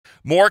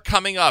More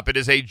coming up. It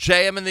is a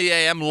JM in the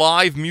AM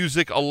live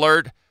music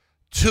alert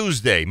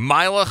Tuesday.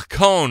 Meilech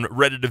Cohen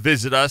ready to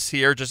visit us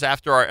here just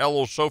after our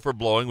Elul shofar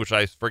blowing, which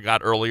I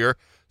forgot earlier.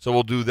 So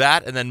we'll do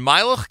that. And then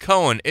Meilech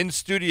Cohen in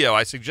studio.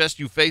 I suggest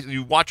you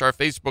watch our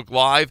Facebook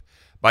Live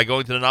by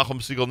going to the Nachum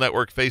Segal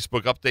Network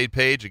Facebook update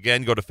page.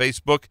 Again, go to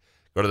Facebook,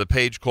 go to the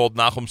page called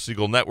Nachum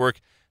Segal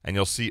Network, and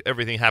you'll see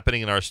everything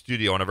happening in our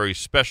studio on a very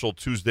special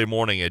Tuesday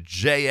morning at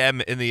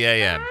JM in the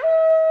AM.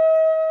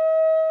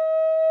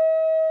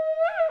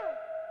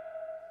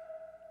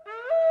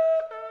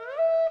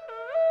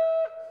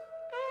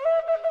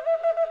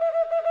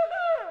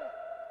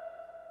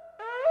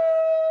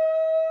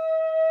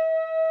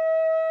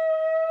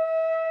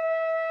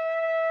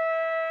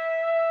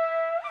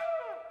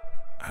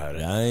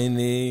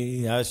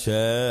 Haraini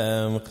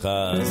Hashem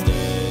Chasdeichu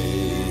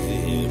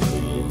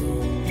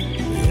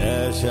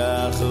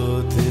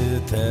Yeshachut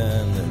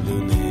Titen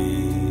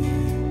Luni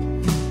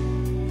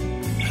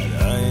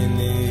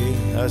Haraini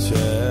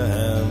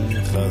Hashem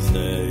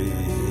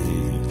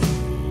Chasdeichu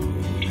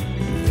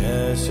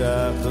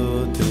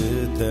Yeshachut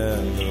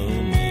Titen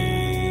Luni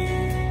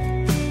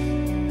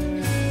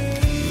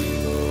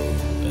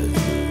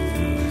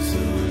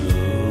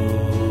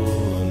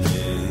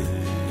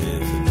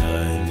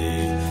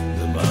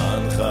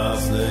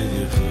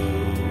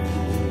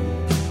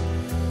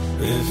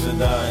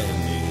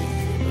Ifdaini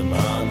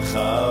leman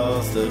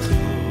chastechu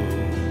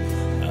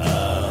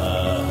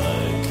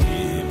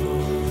Akibu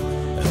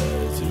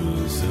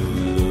etrusuluni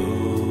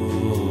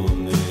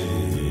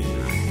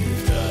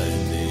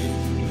Ifdaini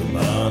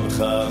leman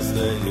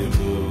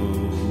chastechu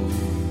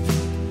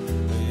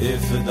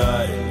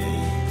Ifdaini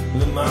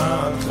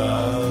leman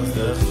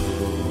chastechu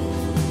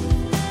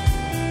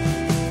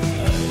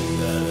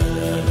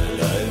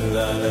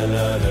La la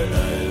la la la la la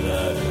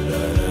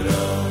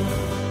la.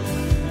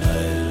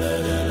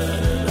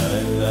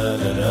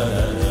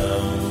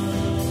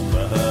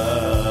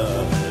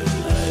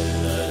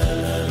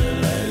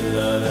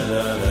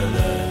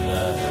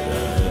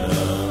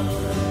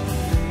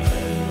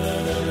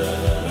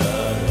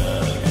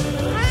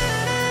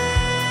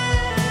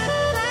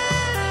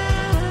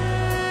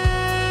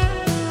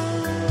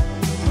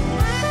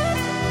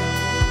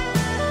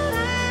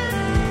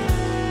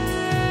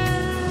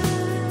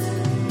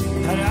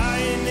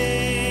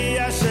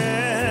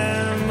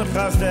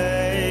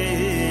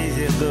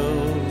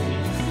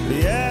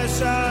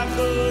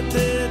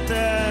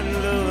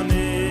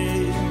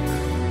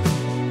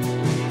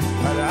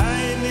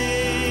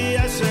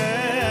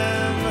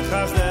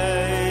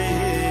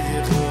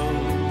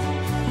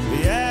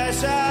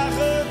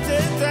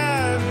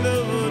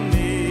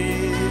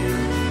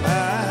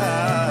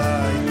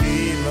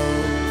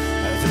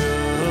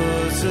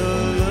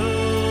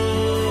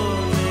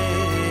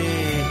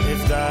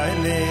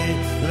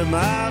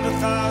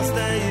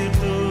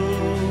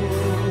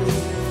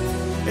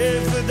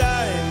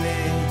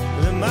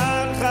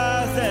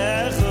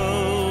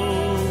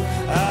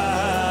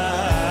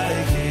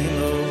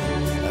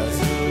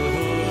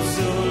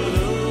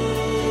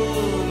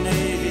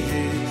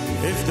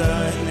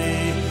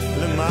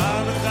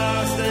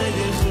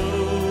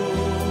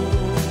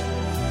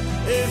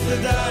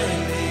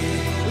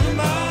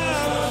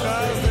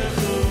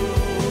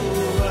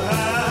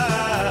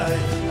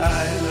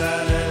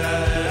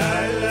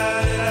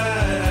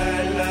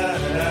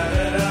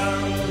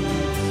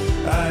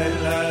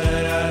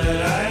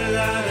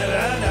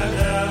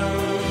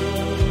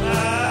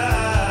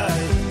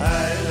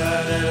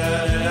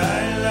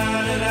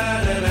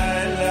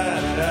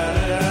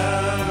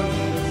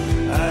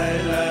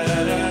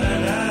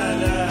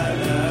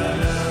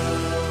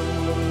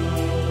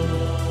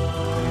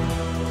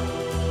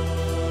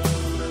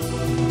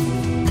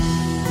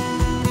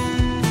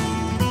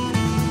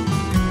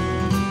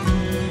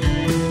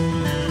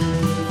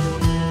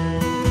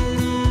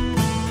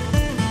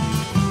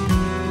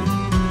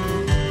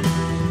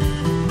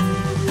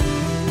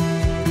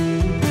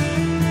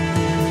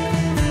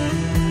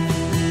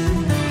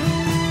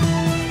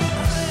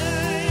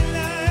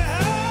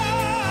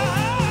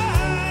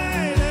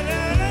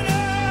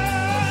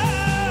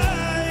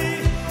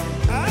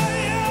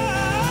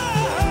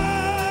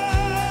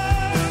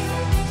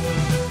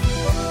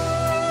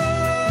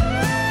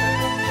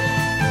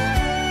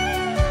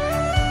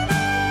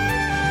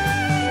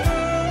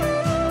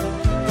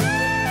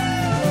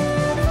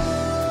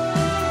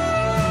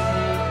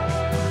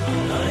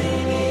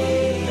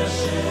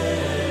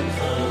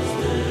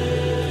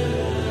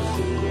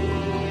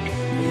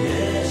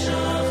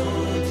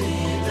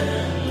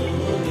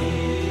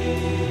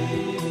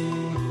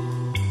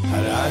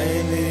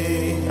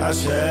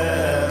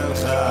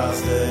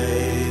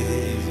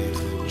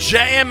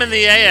 JM in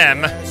the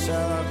AM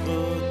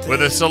with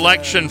a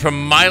selection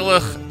from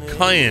Meilech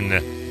Cohen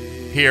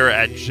here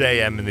at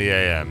JM in the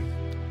AM.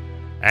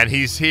 And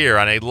he's here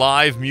on a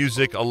live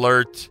music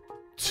alert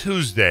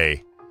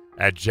Tuesday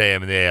at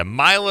JM in the AM.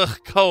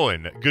 Meilech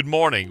Cohen, good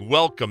morning.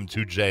 Welcome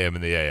to JM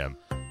in the AM.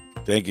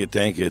 Thank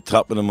you.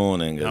 Top of the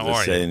morning, as How they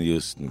are say you? in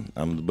Houston.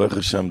 I'm Baruch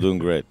Hashem, doing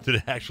great. Did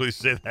they actually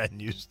say that in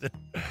Houston?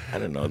 I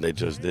don't know, they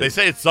just did. They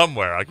say it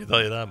somewhere. I can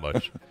tell you that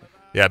much.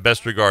 Yeah,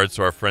 best regards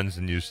to our friends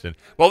in Houston.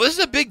 Well, this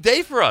is a big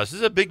day for us. This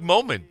is a big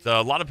moment.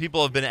 A lot of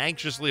people have been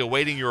anxiously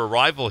awaiting your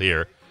arrival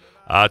here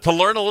to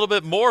learn a little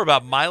bit more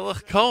about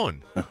Meilech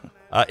Cohen.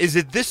 Is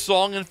it this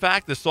song, in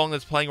fact, the song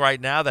that's playing right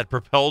now, that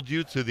propelled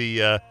you to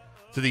the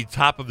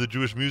top of the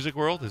Jewish music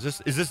world? Is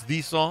this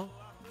the song?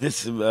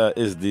 This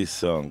is the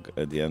song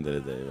at the end of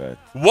the day, right?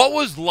 What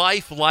was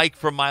life like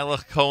for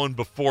Meilech Cohen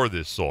before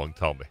this song?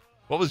 Tell me.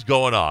 What was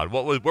going on?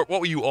 What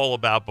were you all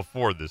about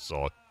before this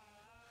song?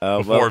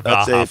 Before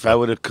I'd say if Vahavta. I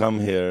would have come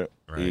here,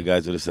 Right. you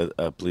guys would have said,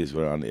 please,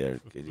 we're on the air.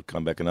 Can you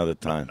come back another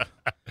time?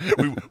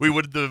 we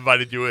wouldn't have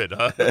invited you in,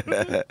 huh?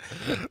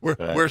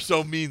 we're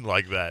so mean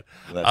like that.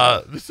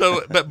 That's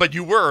But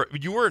you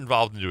were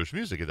involved in Jewish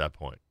music at that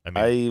point. I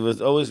mean, I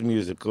was always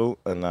musical,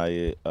 and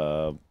I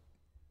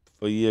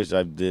for years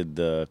I did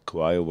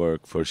choir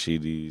work for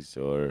Shidis,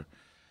 or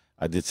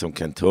I did some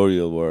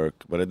cantorial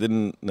work, but I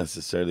didn't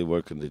necessarily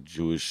work in the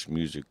Jewish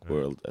music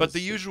world. but as- the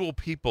usual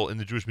people in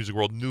the Jewish music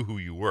world knew who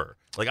you were.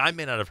 Like, I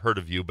may not have heard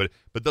of you, but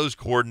those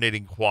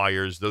coordinating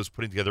choirs, those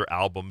putting together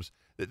albums,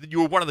 you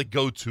were one of the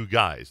go-to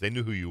guys. They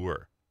knew who you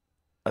were,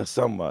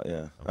 somewhat,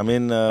 yeah. I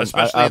mean,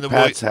 Especially our in the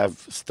Pats have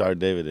Star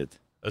David.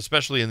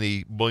 especially in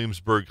the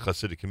Williamsburg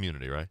Hasidic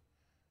community, right?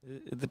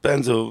 It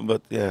depends,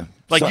 but yeah.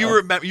 Like, So-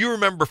 you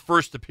remember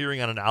first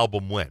appearing on an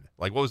album when?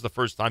 Like, what was the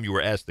first time you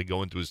were asked to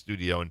go into a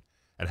studio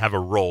and have a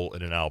role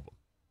in an album?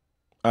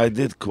 I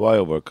did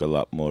choir work a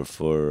lot more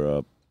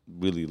for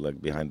really like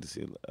behind the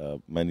scene.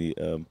 Many,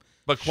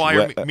 But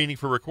choir Shwe- meaning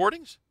for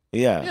recordings?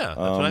 yeah. Yeah, that's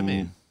what I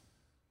mean.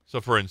 So,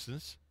 for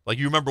instance, like,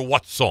 you remember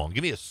what song?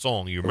 Give me a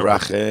song you remember.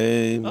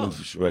 Rachem, Oh,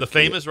 Shweki. the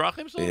famous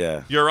Rachim song?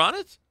 Yeah. You're on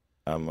it?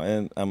 I'm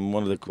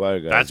one of the choir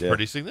guys. That's yeah.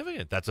 pretty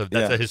significant. That's a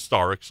Yeah.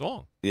 historic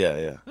song.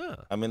 Yeah. Yeah.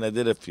 I mean, I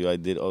did a few. I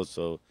did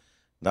also,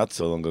 not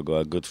so long ago,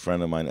 a good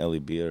friend of mine, Eli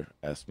Beer,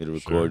 asked me to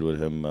record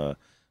with him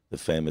the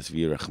famous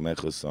Virach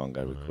Mechu song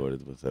I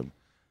recorded with him.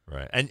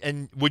 Right.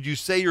 And would you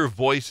say your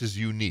voice is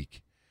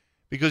unique?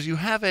 Because you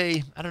have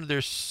I don't know,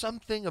 there's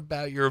something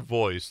about your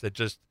voice that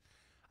just,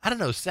 I don't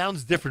know,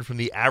 sounds different from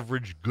the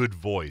average good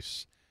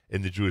voice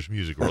in the Jewish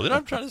music world. You know what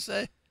I'm trying to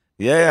say?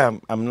 Yeah,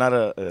 I'm not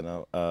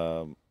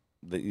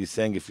you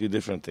sang a few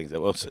different things.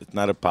 Also, it's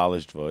not a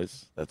polished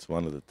voice. That's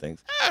one of the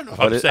things. I don't know if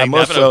But I'm it- saying I'm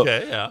that, but also-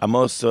 okay, yeah. I'm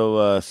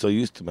also so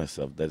used to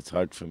myself that it's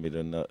hard for me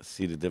to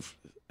see the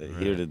difference,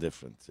 hear Right. the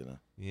difference.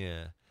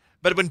 Yeah.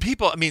 But when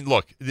people, I mean,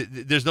 look,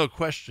 there's no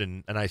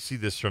question, and I see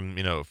this from,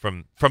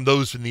 from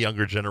those in the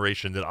younger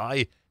generation that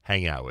I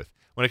hang out with.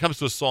 When it comes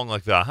to a song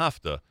like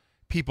Vahafta,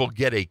 people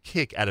get a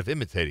kick out of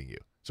imitating you.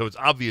 So it's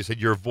obvious that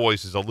your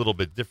voice is a little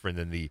bit different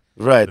than the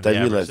Right, the I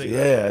average realized. singer.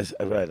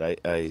 Yeah, right.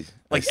 I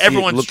like see it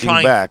everyone's looking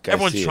trying. back. I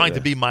Everyone's see it, trying to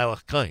yeah. be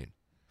Meilech Cohen.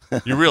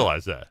 You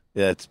realize that?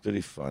 Yeah, it's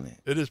pretty funny.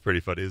 It is pretty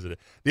funny, isn't it?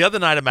 The other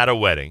night I'm at a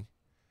wedding,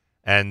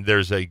 and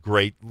there's a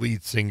great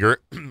lead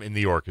singer in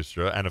the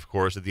orchestra, and of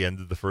course at the end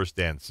of the first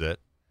dance set,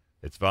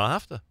 it's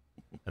Vahafta,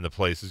 and the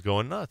place is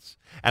going nuts.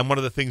 And one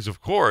of the things,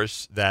 of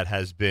course, that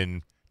has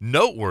been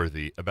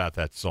noteworthy about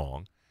that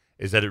song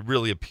is that it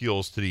really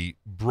appeals to the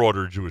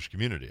broader Jewish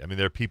community. I mean,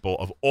 there are people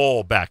of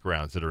all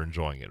backgrounds that are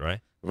enjoying it,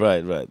 right?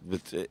 Right. But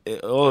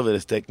all of it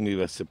is taking me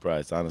by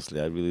surprise. Honestly,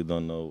 I really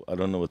don't know. I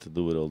don't know what to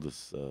do with all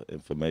this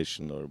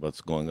information or what's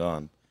going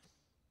on.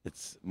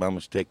 It's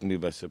mama's taking me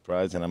by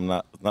surprise, and I'm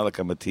not. It's not like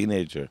I'm a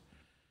teenager.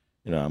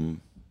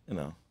 I'm.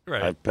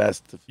 Right. I've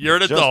passed. You're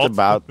an just adult.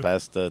 about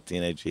past the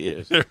teenage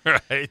years,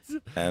 right.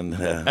 and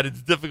And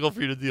it's difficult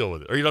for you to deal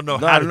with it, or you don't know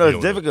no, how I to don't know. deal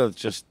It's with it.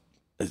 difficult.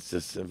 It's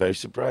just very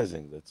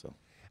surprising. That's all.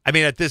 I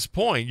mean, at this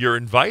point, you're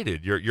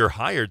invited. You're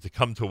hired to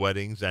come to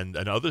weddings and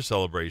other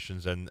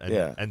celebrations and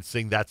Yeah. and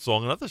sing that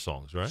song and other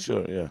songs, right?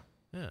 Sure. Yeah.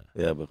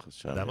 Yeah, But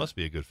that must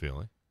be a good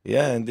feeling.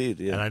 Yeah, indeed.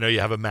 Yeah. And I know you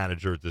have a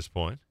manager at this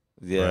point,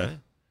 yeah. right?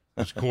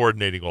 Who's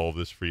coordinating all of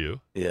this for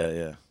you.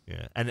 Yeah.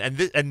 Yeah,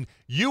 and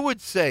you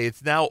would say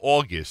it's now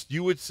August.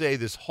 You would say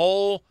this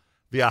whole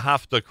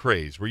V'ahavta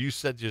craze, where you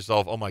said to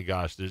yourself, "Oh my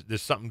gosh,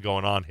 there's something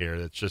going on here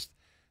that's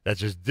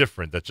just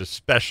different, that's just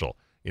special."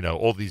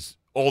 All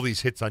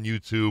these hits on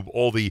YouTube,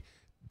 all the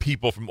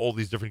people from all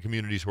these different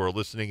communities who are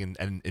listening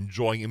and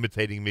enjoying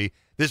imitating me.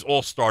 This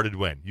all started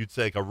when? You'd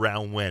say, like,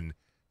 around when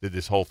did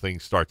this whole thing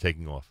start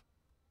taking off?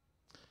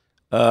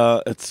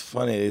 It's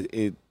funny.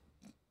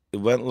 It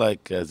went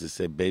like, as I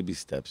say, baby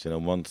steps.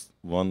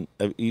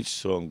 Each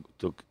song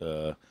took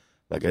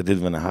like I did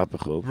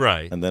V'nahapachu.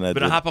 Right. And then I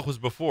but did Hapach was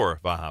before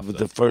V'ahavta. with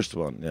the first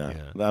one. Yeah.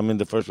 I mean,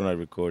 the first one I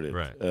recorded.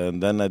 Right.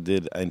 And then I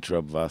did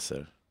Eintrab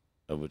Wasser,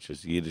 which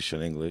is Yiddish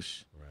and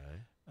English.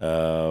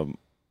 Right.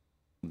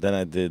 Then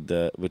I did,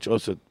 which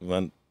also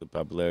went, the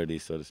popularity,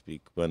 so to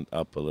speak, went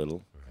up a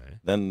little. Right.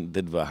 Then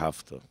did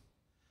Vahafta.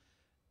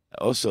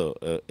 Also,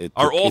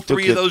 Are all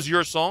three of those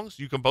your songs?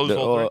 You composed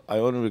all three? I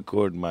only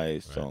record my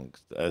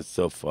songs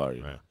so far.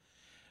 Right.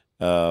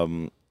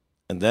 And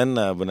then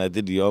when I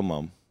did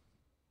Yomam,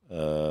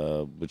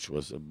 which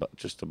was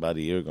just about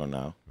a year ago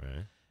now,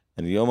 Right.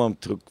 and Yomam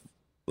took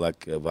like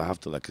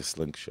Vahavta like a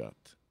slingshot.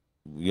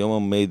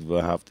 Yomam made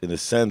Vahavta, in a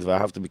sense,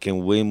 Vahavta became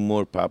way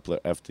more popular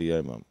after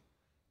Yomam.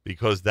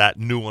 Because that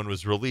new one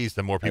was released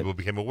and more people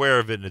became aware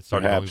of it and it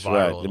started Perhaps, going viral.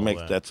 right. And It all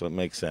makes, that. that's what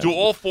makes sense. Do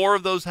all four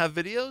of those have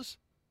videos?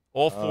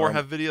 All four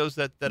have videos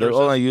that They're are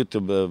all on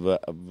YouTube.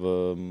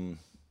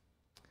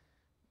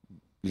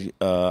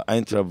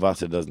 Eintracht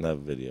Wasser doesn't have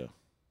video.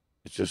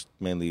 It's just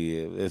mainly,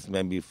 it's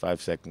maybe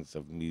 5 seconds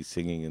of me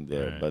singing in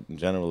there. Right. But in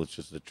general, it's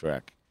just a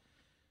track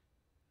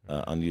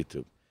on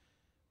YouTube.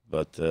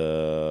 But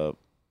Vahavta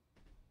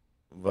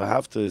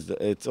is,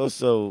 it's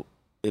also,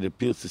 it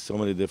appeals to so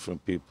many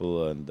different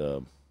people. And,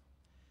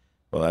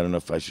 well, I don't know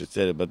if I should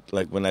say it, but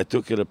like when I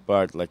took it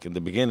apart, like in the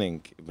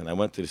beginning, when I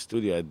went to the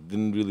studio, I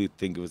didn't really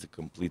think it was a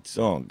complete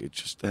song. It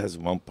just has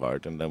one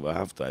part. And then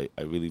Vahavta,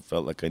 I really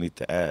felt like I need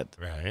to add.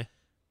 Right.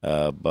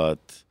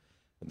 But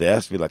they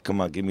asked me, like,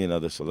 come on, give me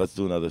another song. Let's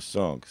do another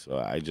song. So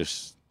I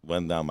just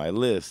went down my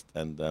list,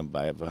 and then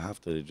by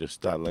Vahavta, they just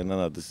started like,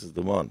 no, this is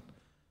the one.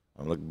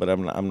 I'm like, but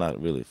I'm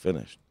not really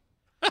finished.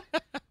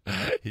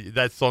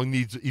 That song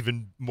needs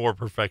even more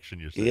perfection,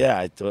 you're saying. Yeah,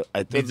 I thought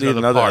Needs need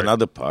another part.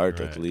 another part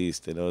Right. at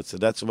least, you know. So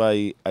that's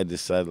why I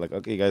decided, like,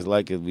 okay, you guys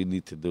like it, we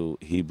need to do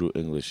Hebrew,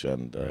 English,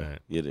 and Right.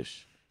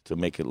 Yiddish to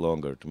make it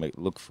longer, to make it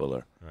look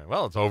fuller. Right.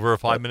 Well, it's over a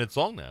 5-minute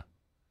song now.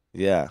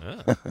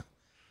 Yeah.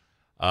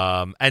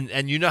 Yeah.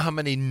 And you know how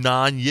many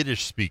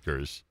non-Yiddish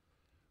speakers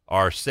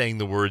are saying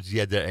the words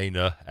Yeda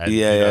Eina? And,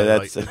 Yeah, you know, yeah,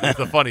 that's- like, it's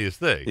the funniest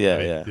thing. Yeah, I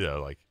mean, yeah. You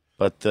know, like,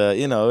 But,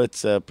 you know,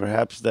 it's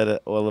perhaps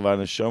that all of our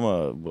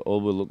neshama,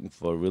 all we're looking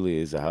for really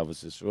is a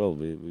Havas Yisrael.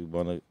 We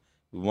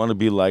want to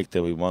be liked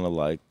and we want to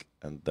like,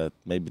 and that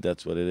maybe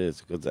that's what it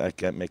is, because I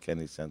can't make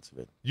any sense of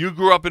it. you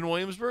grew up in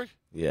Williamsburg?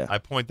 Yeah. I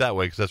point that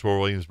way because that's where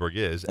Williamsburg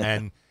is,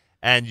 and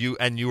you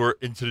were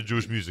into the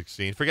Jewish music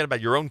scene. Forget about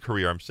your own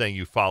career. I'm saying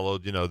you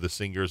followed, you know, the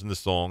singers and the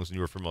songs, and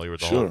you were familiar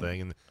with the whole Sure. thing,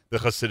 and the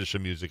Hasidic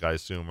music, I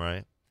assume,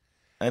 right?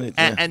 And,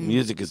 And-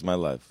 music is my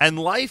life. And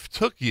life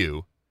took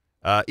you,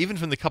 even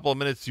from the couple of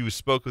minutes you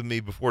spoke with me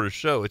before the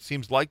show. It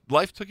seems like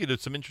life took you to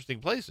some interesting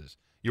places.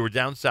 You were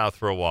down south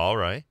for a while,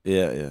 right?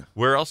 Yeah, yeah.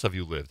 Where else have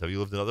you lived? Have you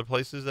lived in other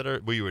places that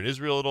are? Were you in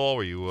Israel at all?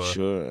 Were you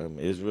Sure. I'm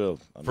Israel.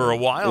 I'm For a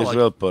in while, like-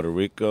 Israel, Puerto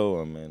Rico.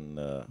 I'm in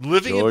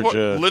living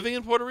Georgia. living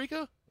in Puerto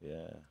Rico?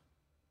 Yeah.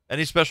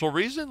 Any special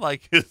reason?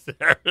 Like, is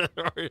there,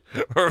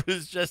 or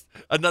is just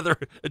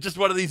just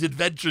one of these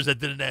adventures that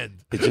didn't end?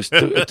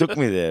 It took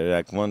me there.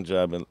 Like one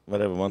job and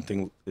whatever, one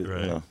thing,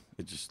 Right. you know,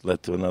 it just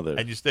led to another.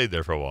 And you stayed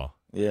there for a while.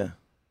 Yeah.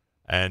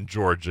 And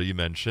Georgia, you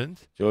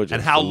mentioned. Georgia.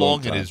 And for how a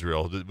long in time.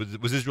 Israel?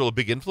 Was Israel a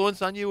big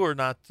influence on you, or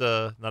not?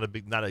 Not a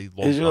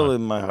long Israel time.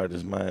 in my heart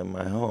is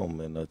my home,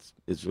 and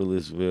Israel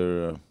is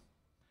where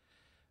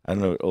I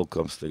don't know, it all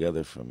comes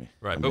together for me.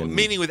 Right, I but mean,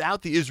 meaning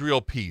without the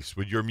Israel piece,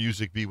 would your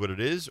music be what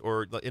it is?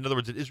 Or, in other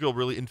words, did Israel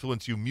really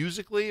influence you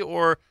musically,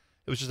 or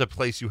it was just a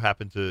place you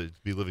happened to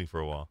be living for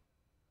a while?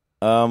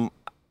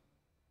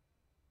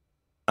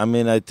 I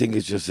mean, I think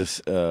it's just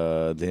this,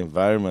 the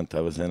environment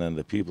I was in and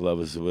the people I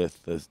was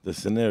with, the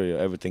scenario,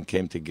 everything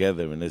came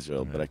together in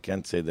Israel. But I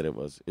can't say that it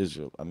was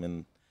Israel. I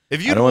mean,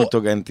 If you I don't want to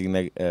talk anything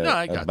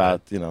I got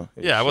about, you know.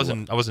 yeah, I so-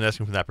 wasn't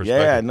asking from that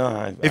perspective. Yeah,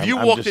 no. If you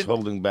I'm walked just in-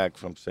 holding back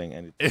from saying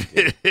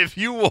anything. If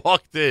you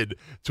walked in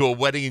to a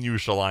wedding in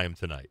Yerushalayim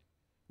tonight,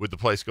 would the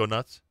place go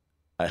nuts?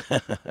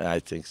 I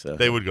think so.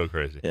 They would go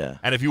crazy. Yeah.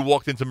 And if you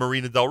walked into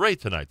Marina Del Rey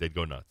tonight, they'd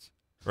go nuts,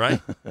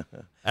 right?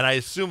 And I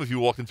assume if you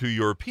walked into a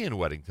European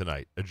wedding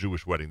tonight, a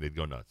Jewish wedding, they'd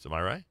go nuts. Am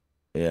I right?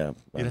 Yeah.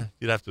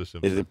 You'd have to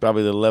assume. Is it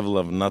probably the level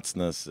of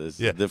nutsness is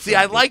Yeah. different? See,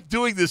 I like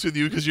doing this with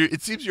you because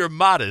it seems you're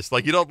modest.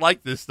 Like you don't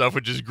like this stuff,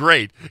 which is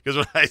great. Because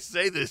when I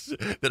say this,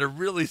 that it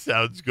really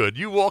sounds good.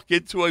 You walk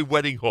into a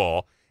wedding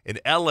hall in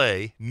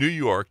L.A., New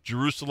York,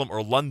 Jerusalem,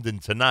 or London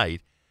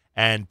tonight,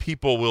 and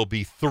people will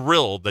be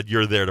thrilled that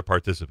you're there to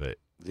participate.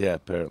 Yeah,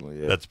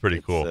 apparently. Yeah. That's pretty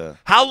It's, cool.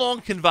 How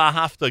long can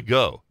Vahafta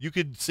go? You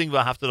could sing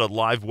Vahafta at a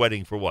live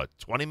wedding for what,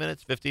 20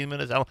 minutes, 15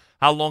 minutes?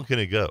 How long can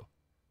it go?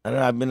 I don't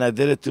know. I mean, I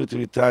did it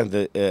 2-3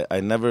 times. I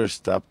never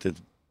stopped it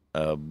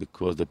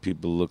because the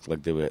people looked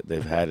like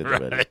they've had it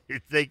already.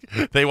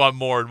 Right. They want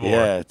more and more.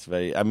 Yeah, it's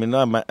very. I mean,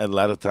 no, a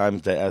lot of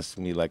times they ask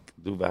me like,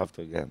 "Do Vahafta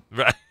again?"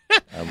 Right.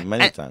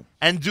 Many times.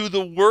 And do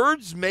the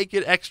words make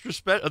it extra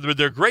special?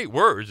 They're great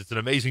words. It's an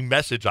amazing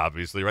message,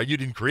 obviously, right? You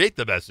didn't create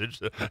the message.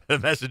 The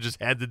message is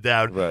handed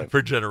down Right.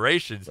 for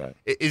generations. Right.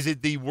 Is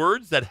it the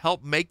words that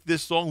help make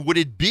this song? Would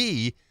it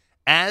be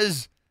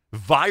as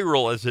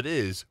viral as it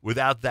is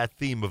without that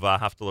theme of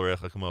Ahavta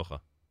L'Orecha Kamocha?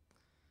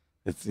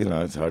 It's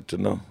it's hard to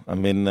know. I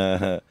mean,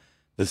 the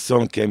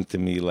song came to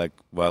me like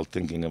while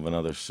thinking of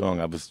another song.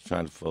 I was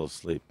trying to fall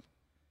asleep,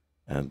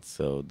 and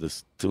so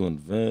this tune,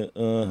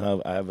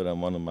 I have it on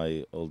one of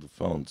my older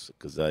phones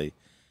because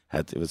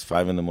it was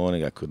 5 a.m.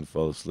 I couldn't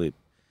fall asleep.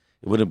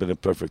 It would have been a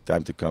perfect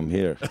time to come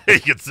here. You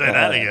could say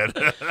that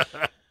again.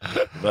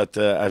 But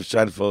I was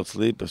trying to fall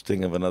asleep. I was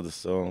thinking of another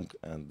song,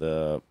 and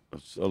all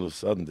of a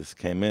sudden this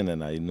came in,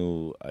 and I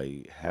knew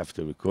I have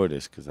to record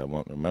this because I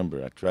won't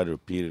remember. I tried to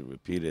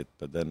repeat it,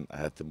 but then I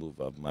had to move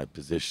up my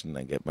position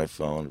and get my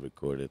phone,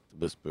 record it,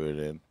 whisper it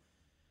in,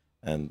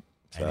 and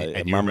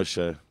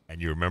So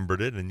And you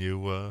remembered it, and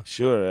you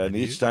sure. And and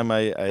each time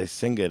I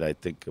sing it, I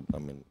think. I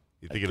mean,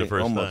 you think of the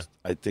first time.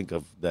 I think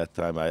of that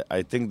time.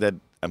 I think that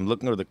I'm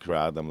looking at the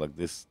crowd. I'm like,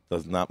 this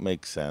does not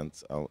make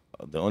sense.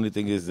 The only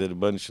thing is that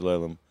Rebbeinu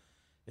Shalom,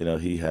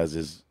 he has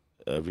his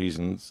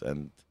reasons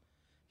and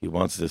he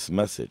wants this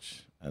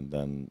message, and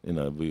then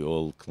we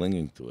all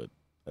clinging to it.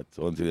 That's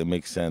the only thing that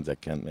makes sense. I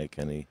can't make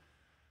any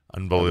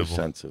Unbelievable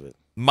other sense of it.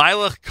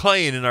 Milach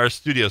Cohen in our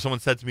studio. Someone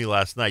said to me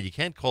last night, you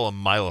can't call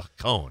him Milach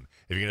Cohen.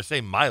 If you're going to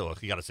say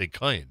Milach, you got to say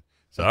Cohen.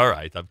 So, all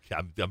right,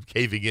 I'm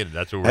caving in.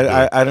 That's what we're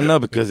doing. I don't know,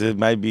 because it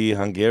might be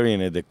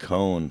Hungarian, the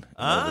cone.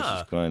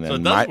 So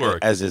it does work.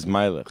 As is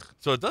Milach.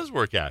 So it does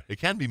work out. It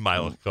can be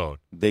Milach Cohen.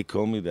 They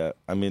call me that.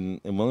 I mean,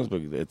 in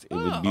Williamsburg, it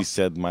would be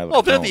said Milach.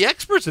 Well, they're Cohen. the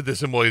experts at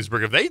this in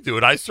Williamsburg. If they do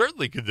it, I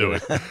certainly can do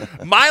it.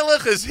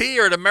 Milach is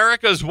here at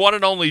America's one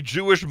and only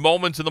Jewish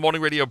Moments in the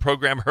Morning radio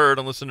program, heard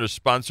on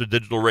listeners-sponsored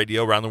digital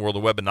radio around the world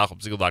on the web at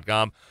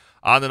NachumSegal.com,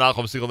 on the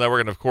Nachum Segal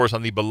Network, and, of course,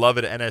 on the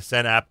beloved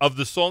NSN app. Of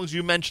the songs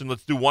you mentioned,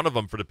 let's do one of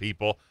them for the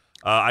people.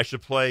 I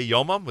should play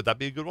Yomam. Would that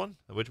be a good one?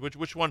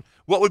 Which one?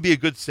 What would be a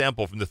good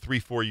sample from the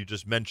 3-4 you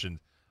just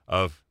mentioned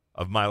of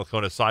Milach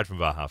Cohen aside from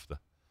Vahafta?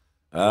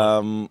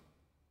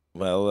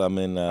 Well, I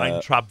mean,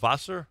 Ein Trop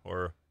Wasser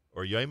or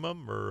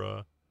Yomam,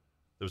 or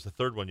there was the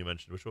third one you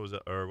mentioned. Which one was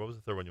it? Or what was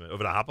the third one you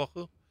mentioned? What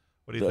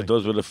do you think?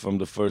 Those were from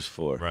the first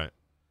four. Right.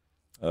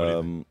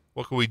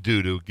 What can we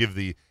do to give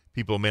the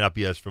people who may not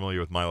be as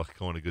familiar with Milach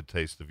Cohen a good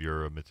taste of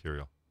your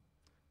material?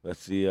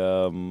 Let's see.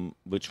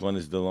 Which one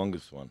is the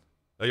longest one?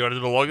 Oh, you want to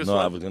do the longest one?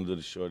 No, I was going to do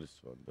the shortest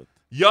one. But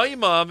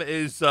Yomam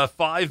is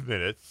 5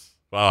 minutes.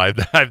 Well,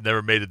 I've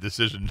never made a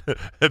decision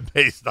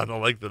based on the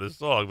length of the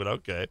song, but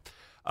okay.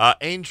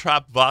 Ein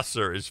Trop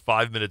Wasser is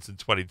 5 minutes and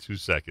 22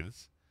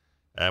 seconds.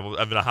 And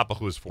Avnei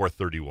Hapachu is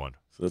 4:31.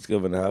 So let's go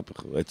with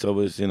Hapachu. It's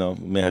always,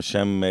 may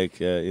Hashem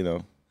make,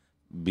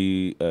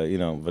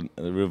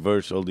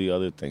 reverse all the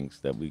other things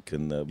that we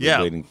can be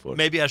waiting for.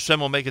 Maybe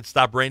Hashem will make it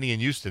stop raining in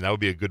Houston. That would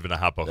be a good Avnei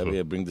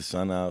Hapachu. Bring the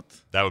sun out.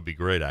 That would be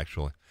great,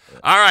 actually.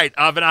 All right,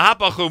 Avnei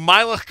Hapachu,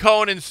 Milach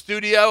Cohen in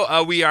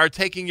studio. We are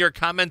taking your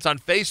comments on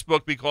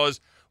Facebook because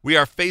we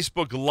are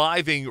Facebook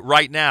Living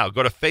right now.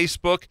 Go to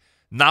Facebook,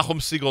 Nachum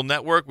Segal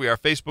Network. We are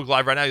Facebook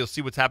Live right now. You'll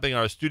see what's happening in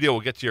our studio.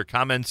 We'll get to your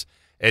comments,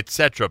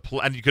 etc.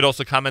 And you could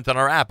also comment on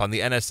our app, on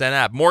the NSN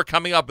app. More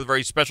coming up with a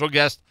very special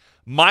guest,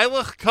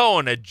 Milach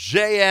Cohen at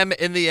JM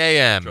in the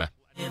AM.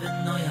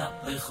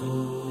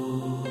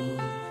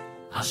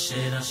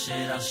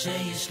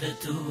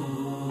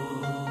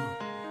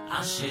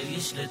 אשר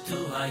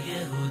ישלטו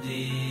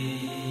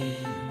היהודים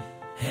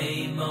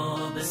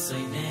הימו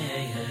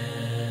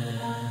בסויניהם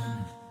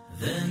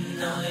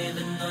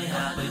ונוי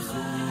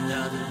הפכו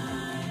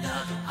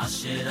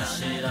אשר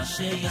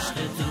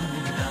ישלטו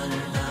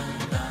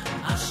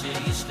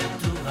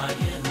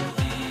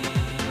היהודים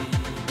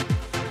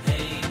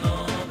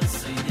הימו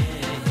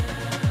בסויניהם.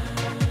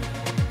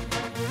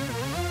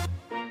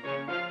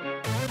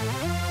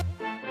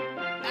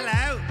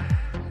 Hello.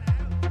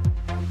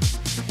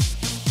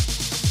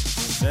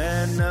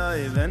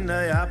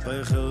 Venoi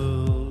apechu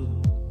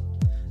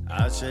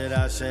asher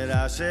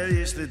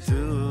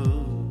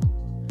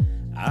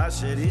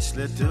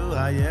yishletu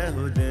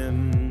hayehudim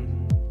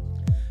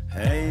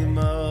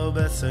heimo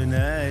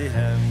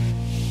besoineihem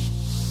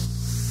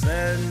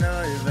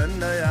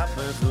venoi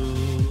apechu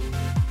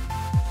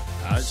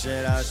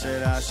asher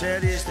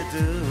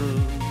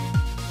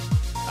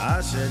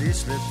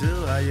yishletu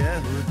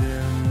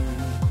hayehudim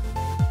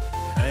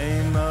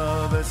heimo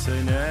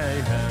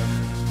besoineihem.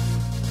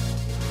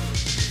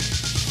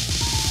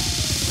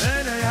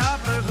 Venei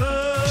hapachu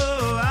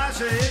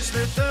asher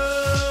yishletu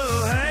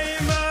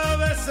heimo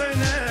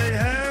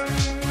besoineihem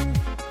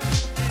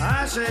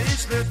asher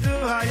yishletu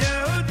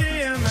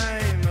hayehudim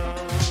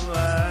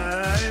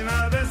heimo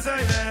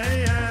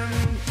besoineihem.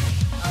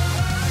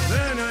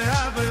 Venei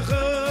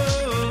hapachu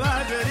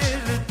asher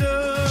yishletu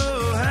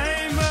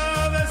heimo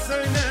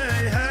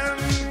besoineihem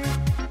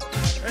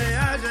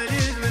asher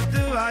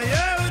yishletu hayehudim heimo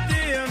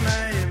besoineihem.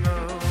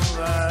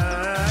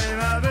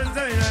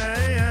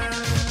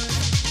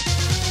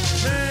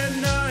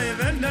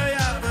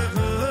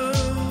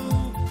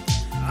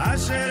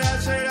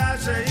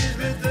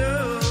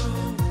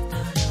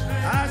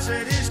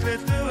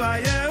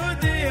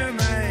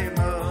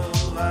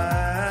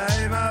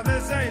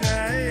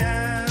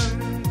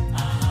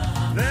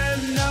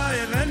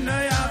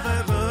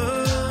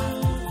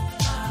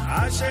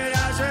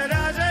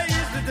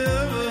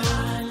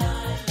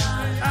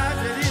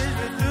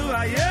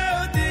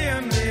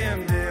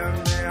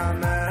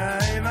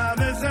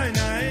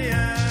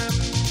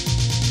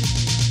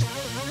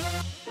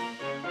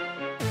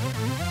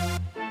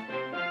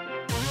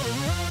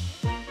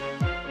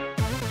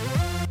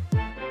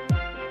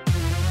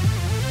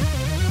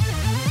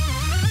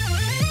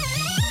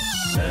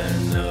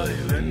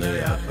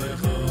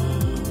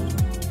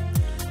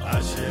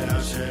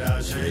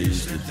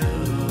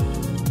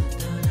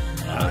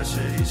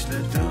 Asher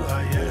yishletu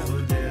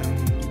hayehudim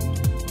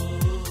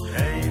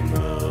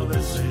heimo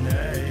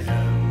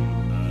besoineihem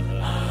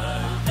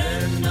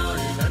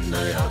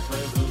venoi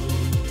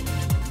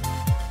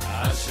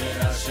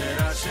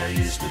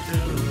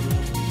ישלטו,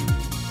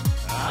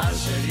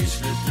 אשר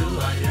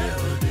ישלטו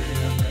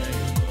היהודים,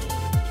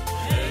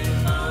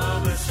 אימו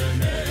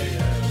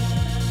בשונאיהם.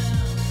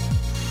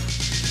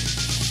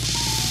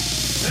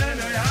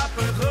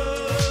 ונויהפכו,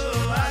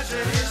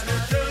 אשר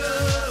ישלטו,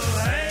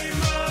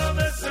 אימו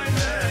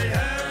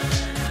בשונאיהם,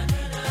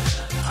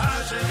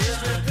 אשר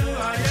ישלטו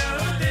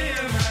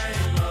היהודים,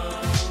 אימו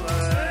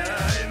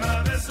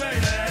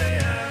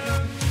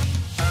בשונאיהם.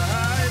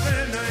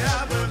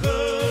 ונויהפכו,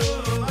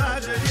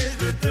 אשר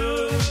ישלטו,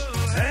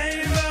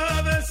 אימו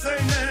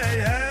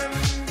בשונאיהם,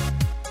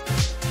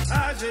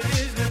 אשר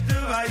ישלטו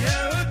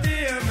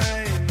היהודים,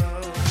 אימו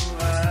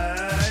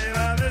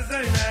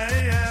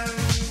בשונאיהם.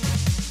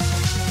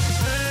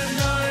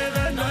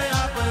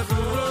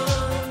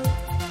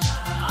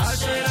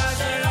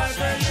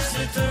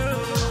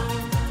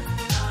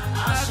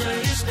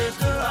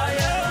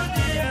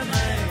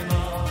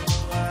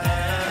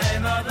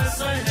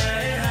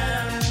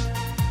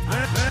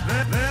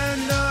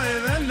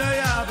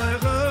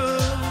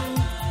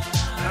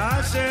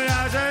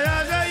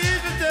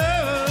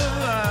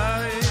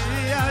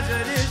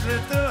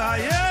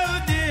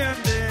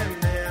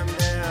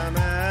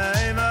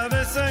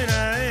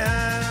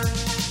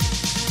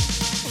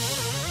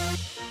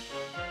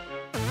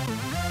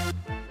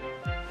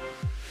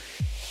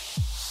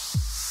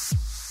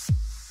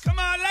 Come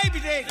on, Labor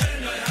Day.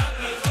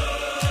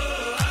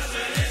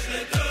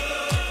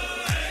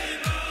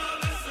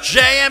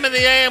 JM in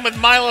the AM with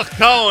Mila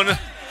Cohen.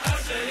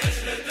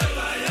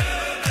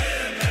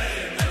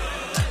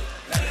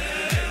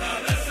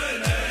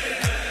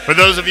 For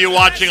those of you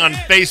watching on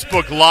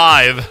Facebook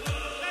Live,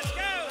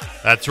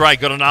 that's right,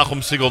 go to Nachum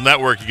Segal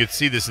Network. You can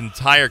see this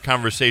entire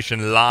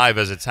conversation live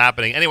as it's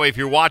happening. Anyway, if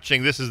you're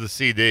watching, this is the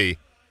CD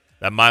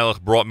that Mila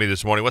brought me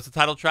this morning. What's the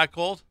title track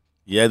called?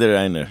 Yeder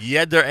Einer.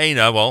 Yeder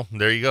Eina. Well,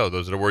 there you go.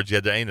 Those are the words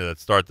Yeder Eina that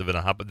start the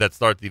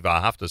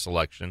Vahafta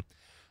selection.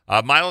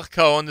 Mila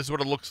Cohen, this is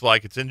what it looks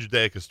like. It's in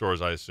Judaica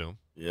stores, I assume.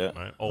 Yeah.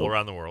 Right? All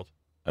around the world.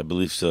 I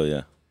believe so,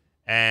 yeah.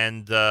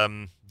 And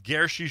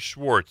Gershi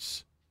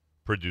Schwartz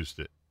produced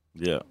it.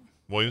 Yeah.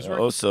 Williamsburg?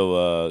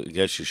 Also,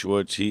 Gershi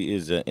Schwartz, he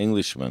is an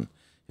Englishman.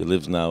 He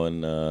lives now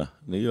in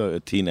New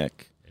York, Teaneck.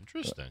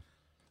 Interesting.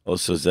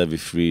 Also Zevi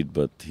Fried,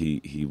 but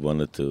he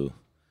wanted to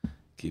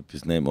keep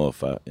his name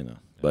off,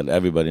 But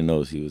everybody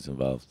knows he was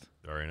involved.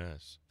 Very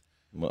nice.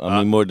 I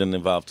mean, more than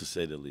involved, to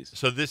say the least.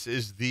 So this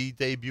is the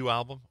debut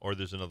album, or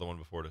there's another one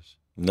before this?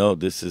 No,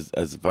 this is,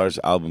 as far as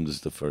album, this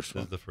is the first This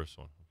one. is the first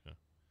one. Okay.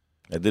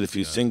 I did a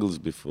few singles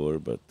before,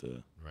 but...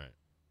 Right.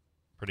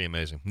 Pretty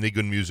amazing.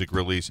 Nigun music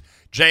release.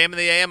 JM in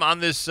the AM on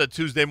this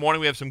Tuesday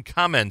morning. We have some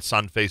comments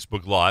on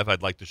Facebook Live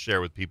I'd like to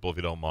share with people if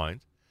you don't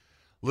mind.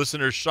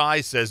 Listener Shai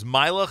says,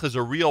 Milach is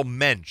a real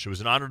mensch. It was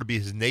an honor to be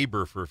his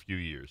neighbor for a few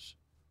years.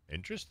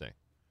 Interesting.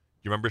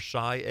 You remember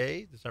Shai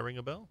A? Does that ring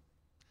a bell?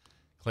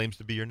 Claims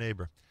to be your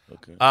neighbor.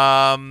 Okay.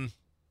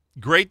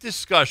 Great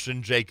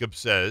discussion, Jacob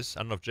says.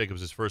 I don't know if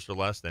Jacob's his first or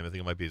last name. I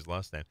think it might be his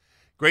last name.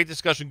 Great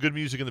discussion, good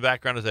music in the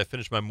background as I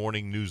finish my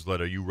morning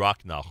newsletter. You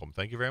rock, Nachum.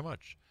 Thank you very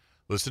much.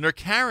 Listener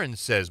Karen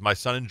says, my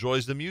son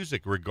enjoys the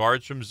music.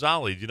 Regards from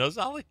Zali. Do you know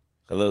Zali?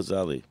 Hello,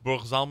 Zali.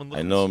 Baruch Zalman.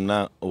 I know him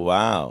now.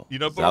 Wow. You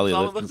know Baruch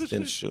Zali Zalman?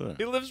 Lichtenstein? Sure.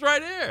 He lives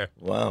right here.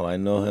 Wow, I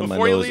know him.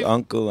 Before I you know his leave-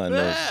 uncle. I know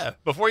Yeah.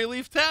 Before you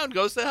leave town,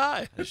 go say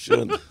hi. I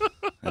should.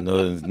 I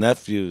know his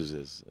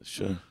nephews.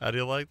 Sure. How do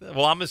you like that?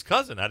 Well, I'm his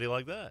cousin. How do you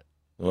like that?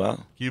 Wow.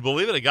 Can you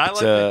believe it? A guy It's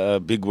like me. a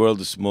big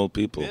world of small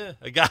people. Yeah,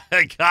 a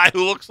guy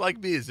who looks like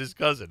me is his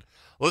cousin.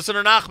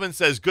 Listener Nachman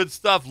says, good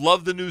stuff.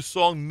 Love the new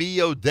song, Mi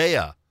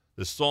Odea.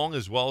 The song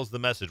as well as the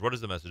message. What is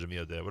the message of Mi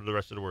Odea? What are the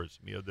rest of the words?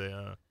 Mi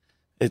Odea.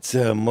 It's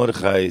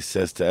Mordechai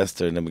says to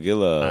Esther in the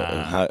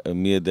Megillah,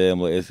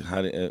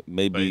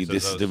 maybe Right, so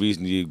this is the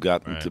reason you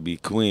gotten Right. to be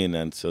queen,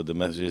 and so the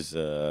message is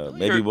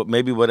you're-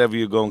 maybe whatever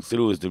you're going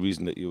through is the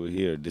reason that you were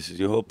here. This is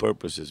your whole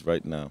purpose is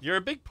right now. You're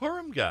a big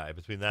Purim guy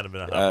between that and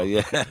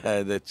Minhag.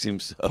 Yeah, that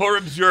seems so.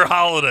 Purim's your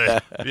holiday.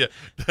 Yeah.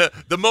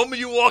 The moment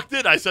you walked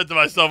in, I said to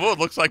myself, oh, it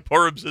looks like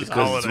Purim's his Because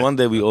holiday. it's one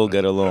day we all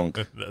get along.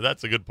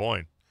 That's a good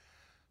point.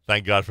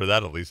 Thank God for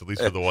that, at least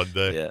for the one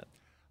day.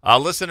 Yeah,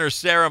 Listener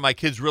Sarah, my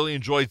kids really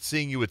enjoyed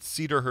seeing you at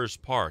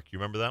Cedarhurst Park. You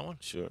remember that one?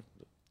 sure.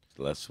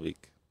 Last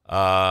week.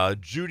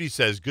 Judy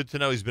says, good to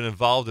know he's been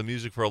involved in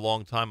music for a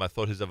long time. I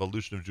thought his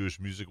evolution of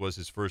Jewish music was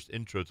his first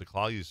intro to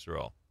Klal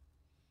Yisrael.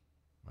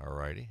 All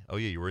righty. Oh,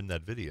 yeah, you were in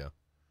that video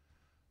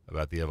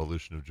about the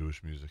evolution of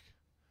Jewish music.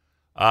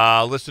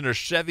 Listener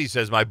Chevy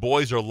says, my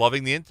boys are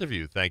loving the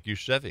interview. Thank you,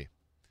 Chevy.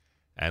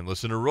 And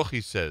listener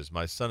Ruchi says,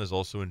 my son is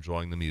also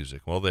enjoying the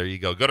music. Well, there you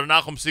go. Go to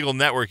Nachum Segal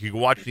Network. You can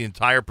watch the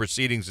entire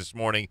proceedings this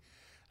morning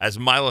as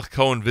Mila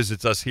Cohen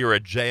visits us here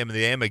at JM and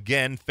the AM.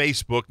 Again,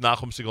 Facebook,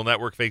 Nachum Segal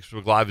Network.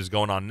 Facebook Live is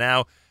going on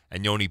now,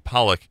 and Yoni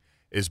Pollock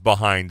is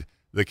behind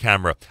the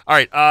camera. All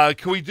right,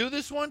 can we do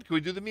this one? Can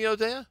we do the Mi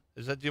Odea?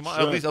 Is that, do you mind?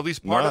 Sure. At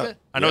least part of No, it?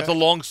 I know it's a yeah.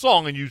 long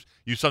song, and you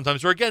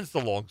sometimes are against the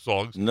long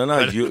songs. No,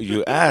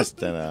 you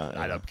asked, and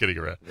I'm kidding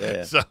around.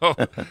 Yeah. So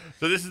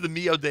this is the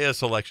Mi Odea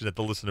selection that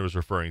the listener was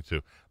referring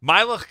to.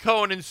 Mila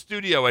Cohen in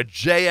studio at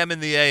JM in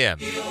the AM.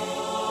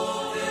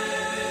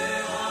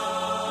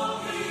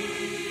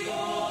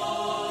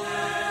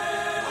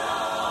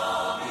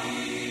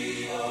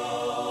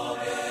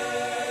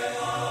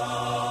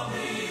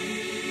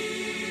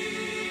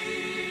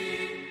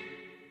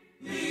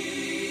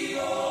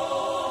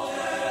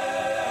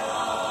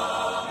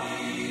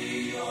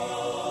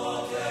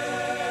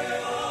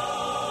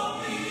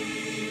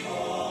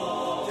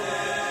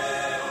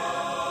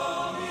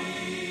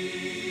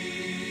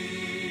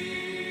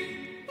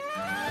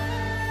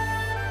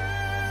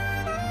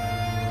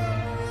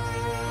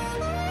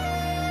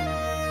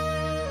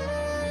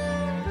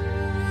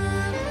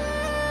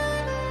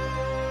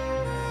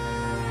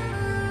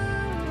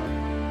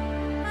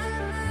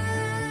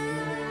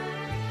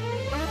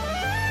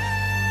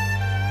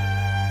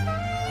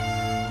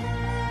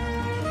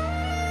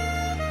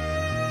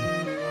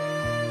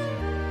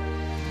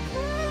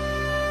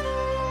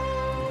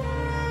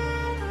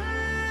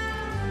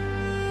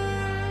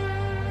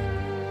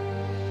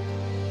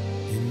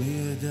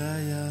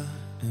 yedaya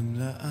im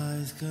la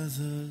eis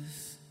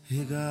kazos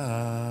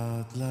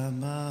higat la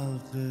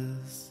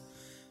malchus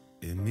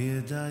im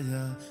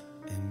yedaya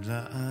im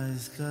la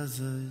eis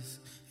kazos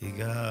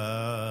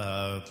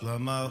higat la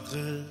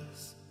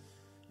malchus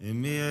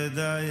im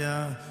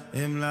yedaya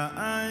im la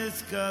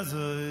eis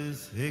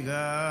kazos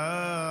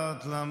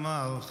higat la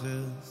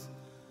malchus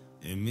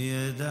im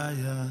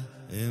yedaya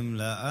im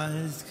la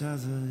eis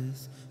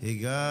kazos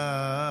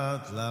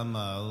higat la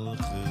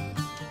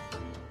malchus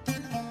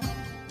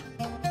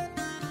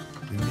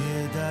im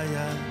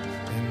yedaya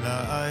im la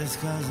eis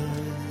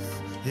kazos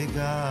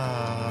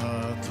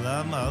higat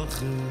la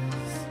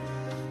malchus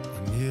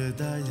im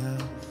yedaya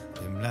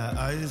im la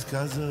eis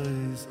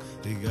kazos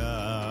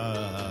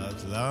higat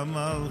la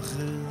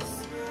malchus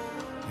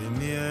im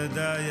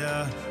yedaya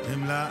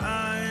im la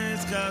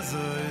eis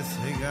kazos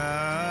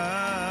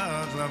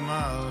higat la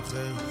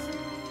malchus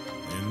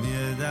im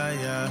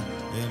yedaya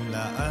im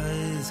la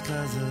eis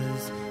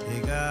kazos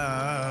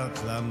higat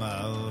la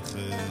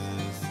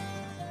malchus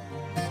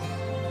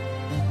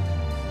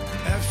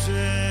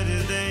Efter the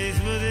days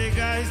wo the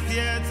Geist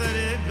jetzt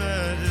über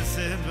the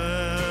Sibbe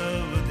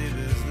wo die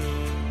bist du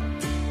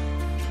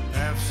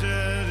Efter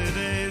the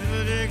days wo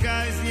the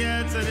Geist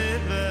jetzt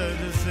über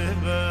the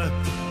Sibbe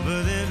wo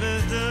die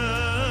bist du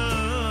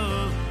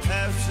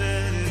Efter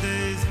the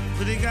days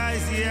wo the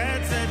Geist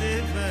jetzt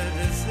über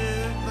the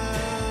Sibbe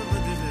wo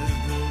die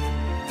bist du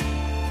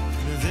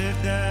As if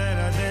there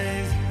are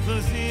days wo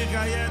sie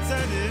jetzt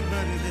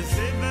über the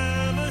Sibbe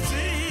wo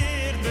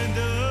sie bin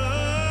du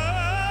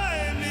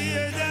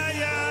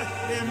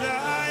in the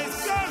eyes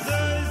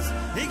causes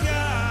he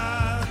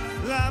got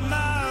la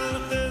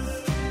malchus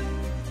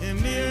in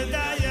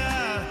Mirdaya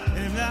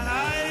in the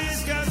eyes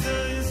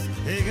causes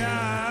he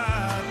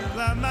got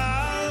la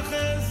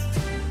malchus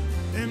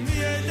in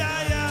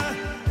Mirdaya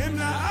in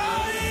the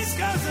eyes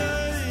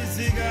causes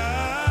he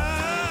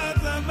got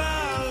la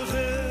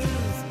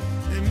malchus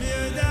in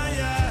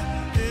Mirdaya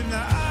in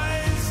the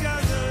eyes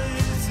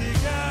causes he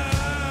got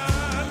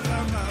la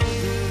malchus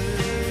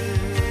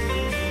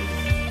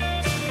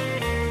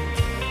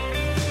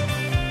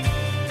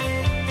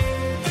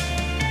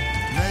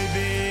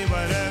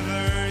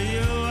Whatever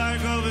you are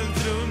going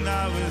through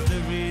now is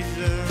the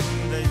reason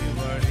that you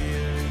are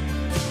here.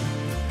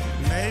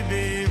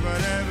 Maybe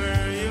whatever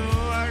you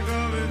are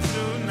going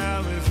through now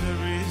is the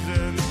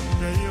reason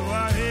that you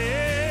are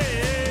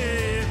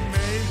here.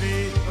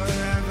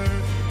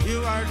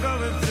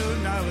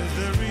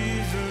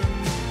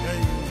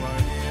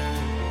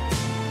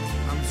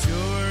 I'm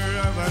sure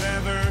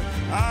whatever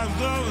I'm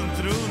going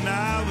through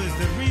now is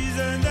the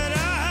reason that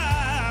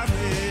I'm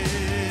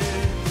here.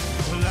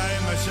 Olay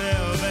ma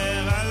she'over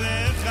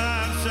alecha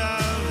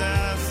achshav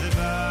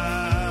ve'asiba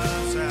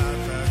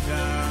she'ata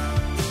kam.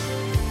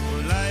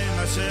 Olay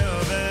ma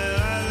she'over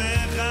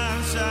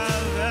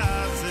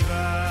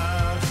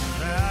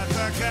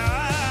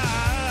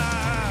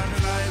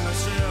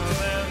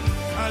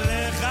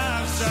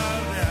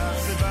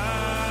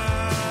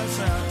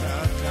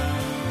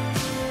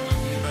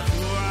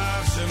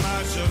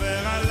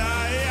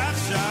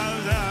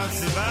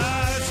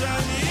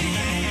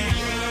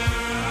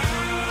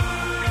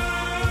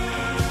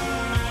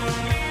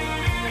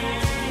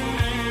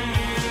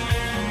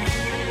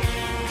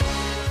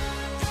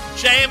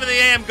JM in the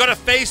AM, go to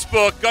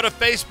Facebook.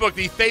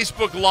 The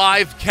Facebook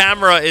Live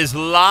camera is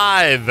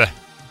live.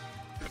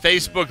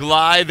 Facebook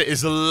Live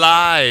is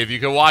live. You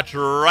can watch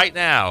right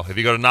now. If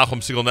you go to Nachum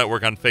Segal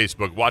Network on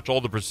Facebook, watch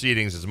all the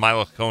proceedings as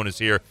Mylech Cohen is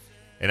here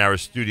in our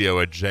studio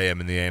at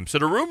JM in the AM. So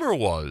the rumor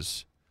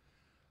was,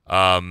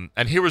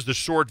 and here was the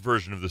short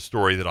version of the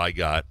story that I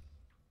got,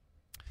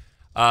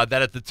 that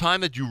at the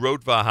time that you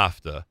wrote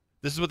Vahafta,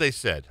 this is what they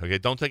said. Okay,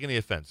 don't take any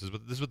offense. This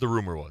is what the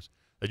rumor was,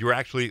 that you were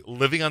actually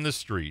living on the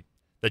street,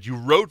 that you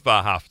wrote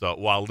Vahafta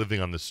while living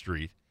on the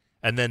street,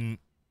 and then,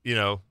 you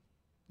know,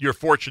 your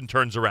fortune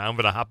turns around,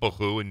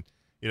 V'nahapochu, and,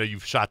 you know,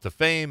 you've shot to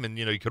fame, and,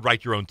 you know, you could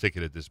write your own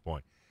ticket at this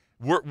point.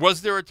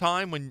 Was there a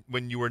time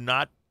when you were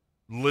not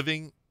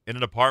living in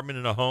an apartment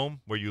in a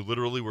home where you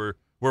literally were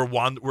a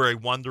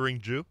wandering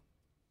Jew?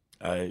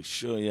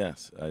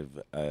 Yes. I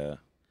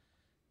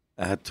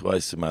had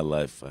twice in my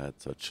life. I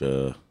had such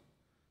a...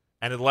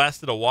 And it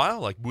lasted a while,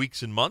 like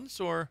weeks and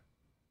months, or?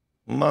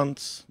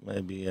 Months,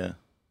 maybe, yeah.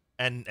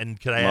 And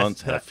can I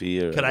Months, ask? half a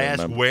year. Can I ask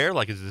remember. where?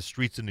 Like, is it the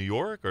streets of New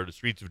York or the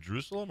streets of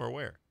Jerusalem or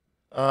where?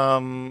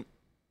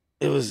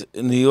 It was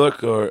in New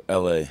York or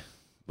L.A.,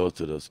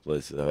 both of those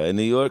places. In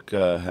New York,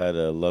 had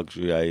a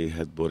luxury. I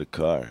had bought a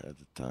car at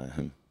the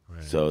time.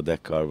 Right. So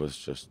that car was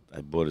just,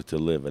 I bought it to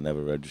live. I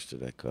never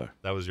registered that car.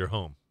 That was your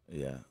home.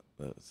 Yeah,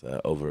 that was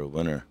over a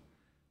winter.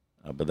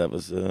 But that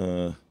was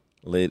very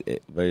late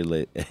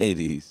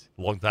 80s.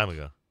 A long time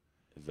ago.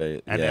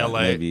 And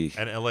LA, maybe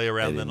and LA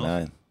around then also?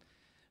 89.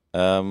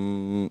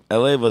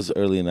 LA was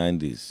early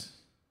 90s.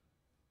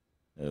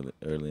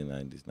 Early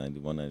 90s,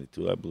 91,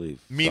 92, I believe.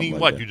 Meaning Something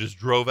what? like You just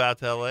drove out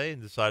to LA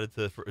and decided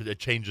to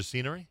change the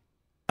scenery?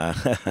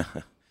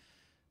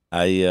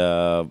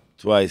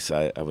 Twice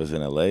I was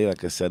in LA.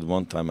 Like I said,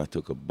 one time I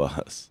took a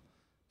bus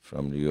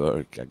from New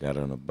York. I got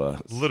on a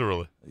bus.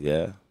 Literally.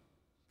 Yeah.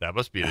 That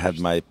must be I had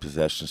my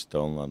possessions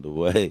stolen on the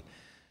way.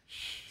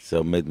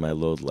 So made my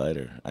load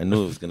lighter. I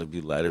knew it was going to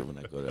be lighter when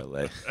I go to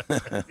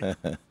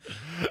LA.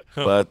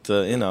 But,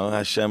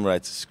 Hashem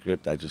writes a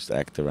script. I just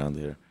act around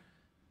here.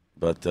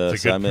 But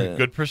it's a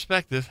good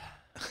perspective.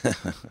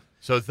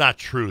 So it's not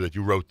true that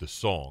you wrote the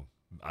song.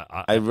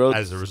 I wrote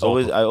as a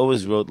result. I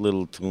always wrote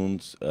little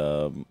tunes,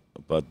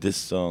 but this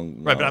song.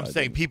 Right, but I'm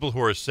saying people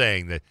who are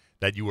saying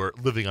that you were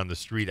living on the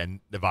street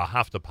and the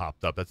Vahafta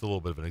popped up. That's a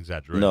little bit of an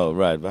exaggeration. No,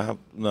 right.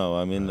 No,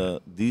 I mean,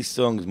 these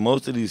songs,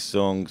 most of these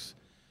songs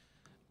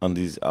on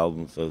these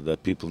albums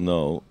that people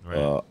know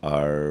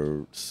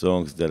are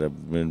songs that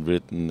have been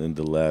written in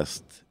the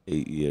last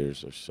 8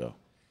 years or so.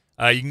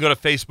 You can go to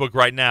Facebook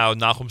right now,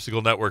 Nachum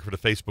Segal Network, for the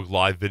Facebook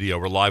Live video.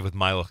 We're live with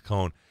Meilech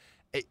Cohen.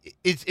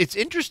 It's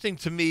interesting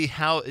to me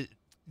how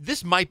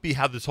this might be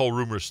how this whole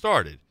rumor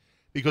started.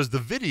 Because the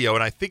video,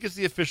 and I think it's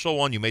the official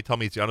one, you may tell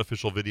me it's the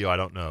unofficial video, I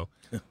don't know.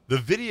 The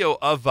video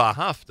of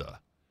Vahafta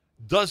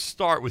does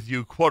start with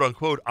you, quote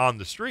unquote, on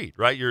the street,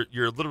 right?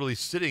 You're literally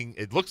sitting,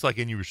 it looks like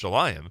in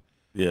Yerushalayim,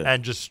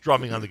 and just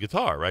strumming on the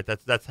guitar, right?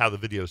 That's how the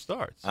video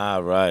starts. Ah,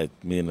 right.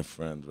 Me and a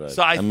friend, right.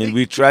 So I mean,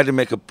 we tried to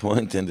make a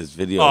point in this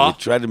video. We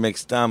tried to make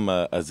Stam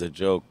as a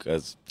joke,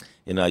 as,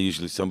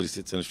 usually somebody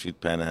sits on the street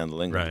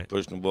panhandling, the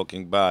person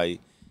walking by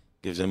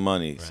gives him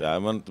money. Right. So I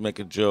wanted to make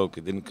a joke.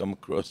 It didn't come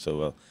across so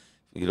well.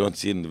 You don't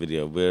see it in the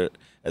video, where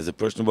as a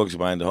person walks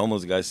by and the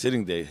homeless guy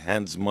sitting there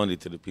hands money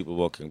to the people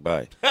walking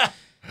by.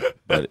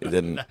 But it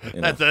didn't.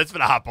 That's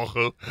been a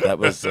hapochu. That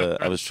was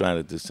I was trying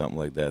to do something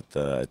like that.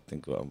 I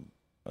think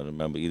I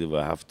remember either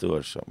I have to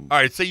or something. All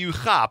right, so you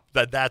chop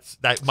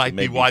that might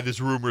be why this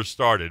rumor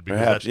started.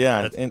 Perhaps,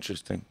 that's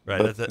interesting.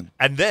 Right,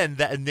 and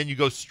then you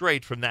go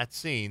straight from that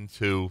scene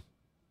to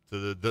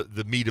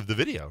the meat of the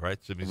video, right?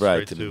 So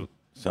right to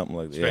something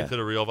like that. Straight to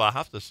the real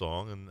Vahafta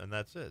song, and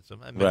that's it. So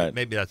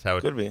maybe that's how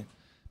it could be.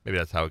 Maybe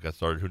that's how it got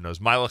started. Who knows?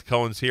 Meilech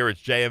Cohen's here. It's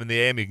JM in the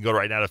AM. You can go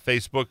right now to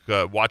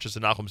Facebook, watch us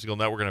at Nachum Segal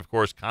Network, and, of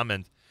course,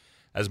 comment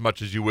as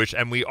much as you wish.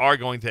 And we are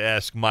going to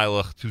ask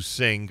Meilech to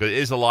sing, because it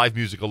is a live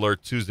music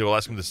alert Tuesday. We'll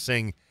ask him to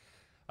sing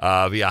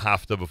via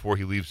Hafta before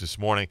he leaves this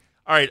morning.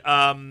 All right,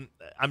 I'm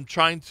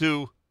trying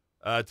to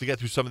get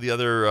through some of the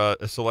other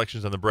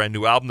selections on the brand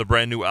new album. The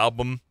brand new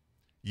album,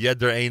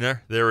 Yeder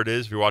Einer. There it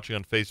is. If you're watching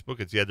on Facebook,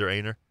 it's Yeder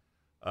Einer.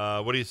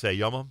 What do you say,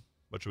 Yomam?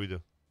 What should we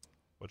do?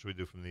 What should we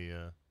do from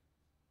the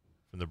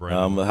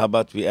brand? How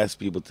about we ask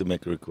people to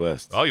make a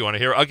request? Oh, you want to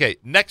hear? Okay,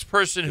 next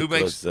person who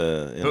makes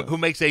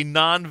a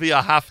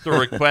non-Vahafta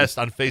request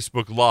on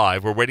Facebook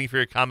Live. We're waiting for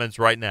your comments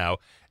right now.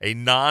 A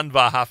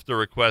non-Vahafta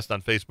request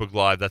on Facebook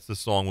Live. That's the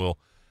song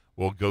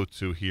we'll go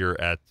to here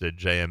at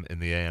JM in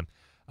the AM.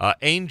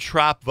 Ein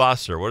Trop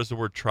Wasser. What does the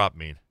word trop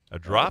mean? A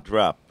drop?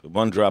 Drop.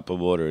 One drop of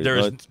water.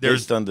 It's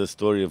based on the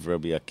story of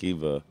Rabbi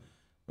Akiva,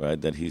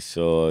 right? That he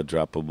saw a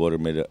drop of water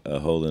made a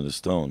hole in the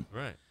stone.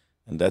 Right.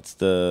 And that's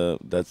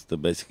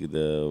basically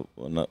the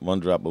one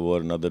drop of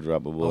water, another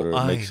drop of water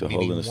makes a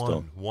hole in the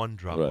stone. One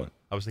drop. Right.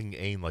 I was thinking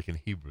ain like in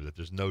Hebrew, that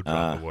there's no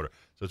drop of water.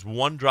 So it's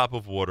one drop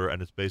of water,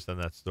 and it's based on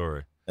that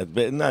story.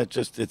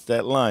 It's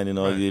that line,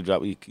 Right. You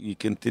drop, you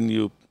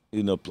continue,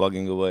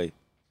 plugging away.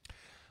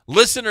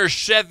 Listener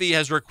Chevy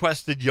has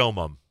requested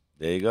Yomam.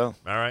 There you go.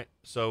 All right.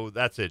 So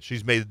that's it.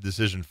 She's made the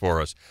decision for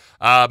us.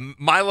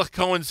 Meilech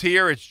Cohen's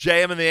here. It's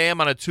JM in the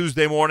AM on a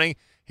Tuesday morning.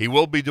 He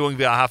will be doing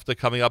Vahafta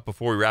coming up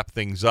before we wrap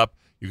things up.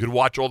 You can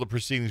watch all the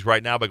proceedings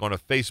right now by going to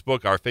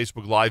Facebook. Our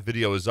Facebook Live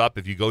video is up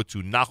if you go to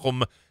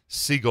Nachum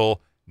Segal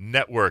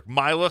Network.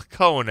 Meilech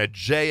Cohen at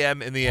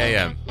JM in the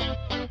AM.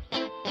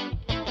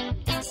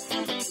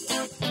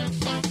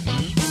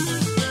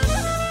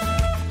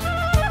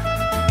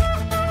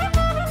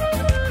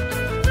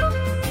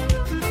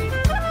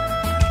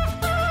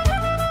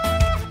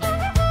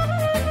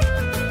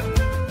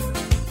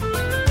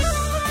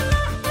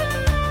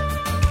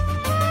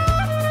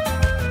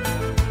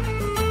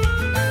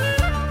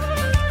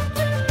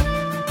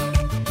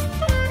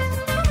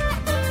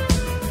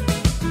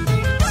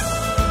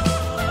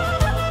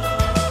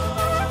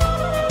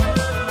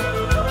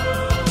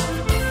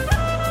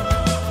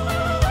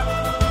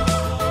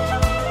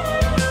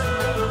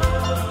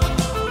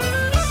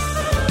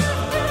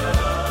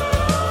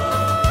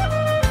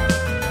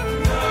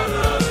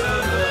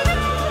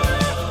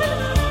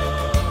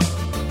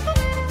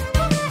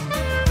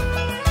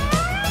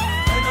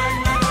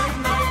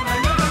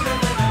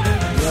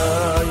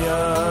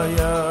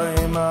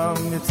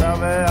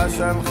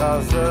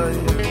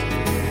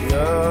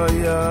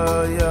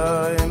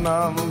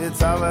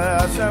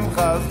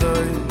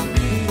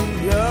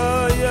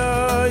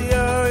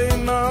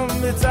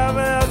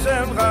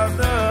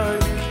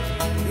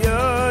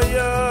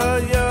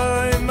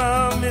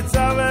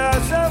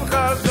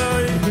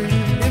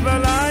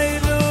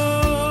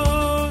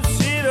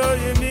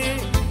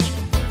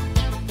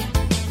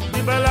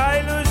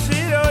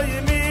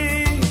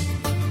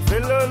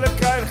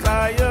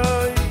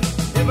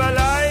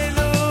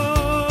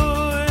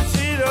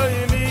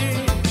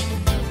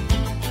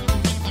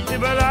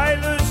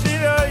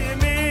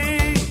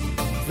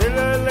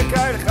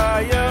 Kaycha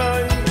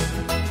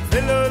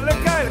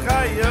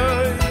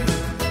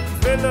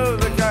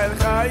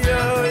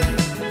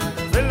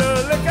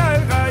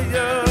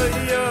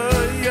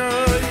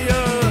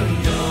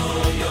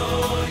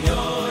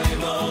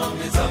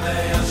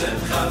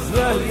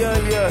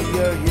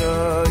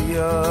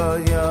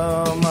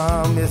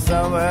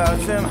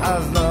Hashem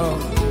Chazdo.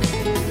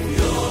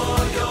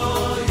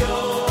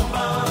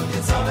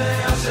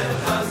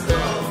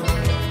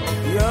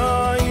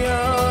 Yo,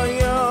 yo,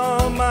 yo,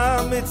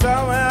 ma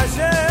mitzvah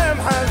Hashem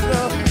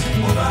Chazdo.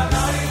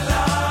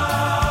 ובלילה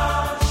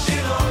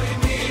שירו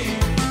עימי,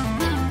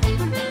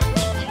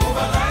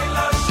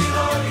 ובלילה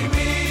שירו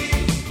עימי,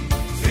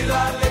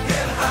 תפילה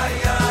לכל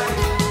חיי.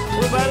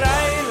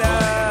 ובלילה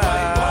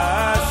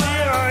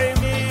שירו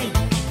עימי,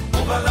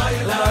 ובלילה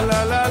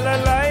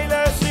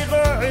שירו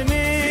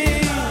עימי,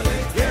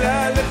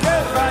 תפילה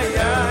לכל חיי.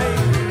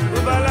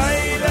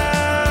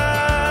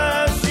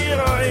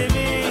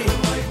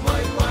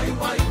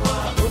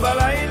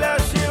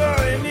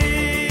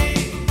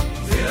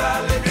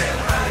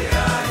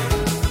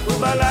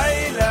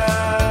 ובלילה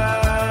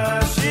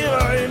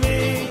שירו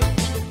עימי,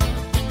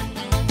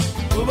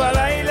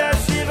 ובלילה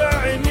שירו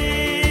עימי,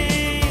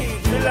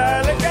 תפילה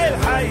לכל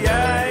חיי, תפילה לכל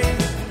חיי,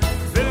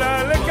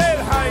 תפילה לכל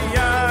חיי,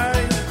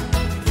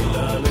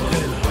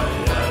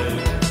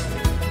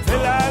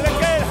 תפילה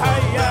לכל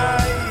חיי, יא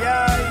יא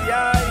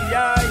יא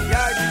יא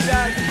יא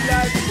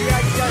יא יא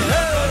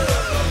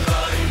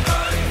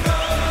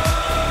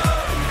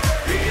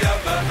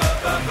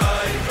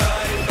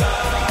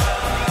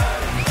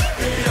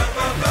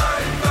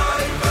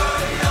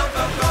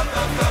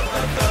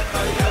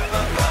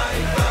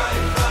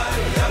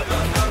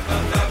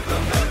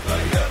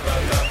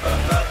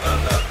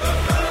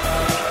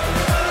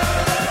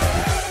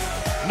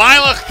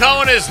Mylech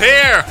Cohen is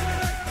here.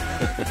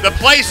 The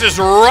place is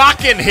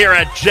rocking here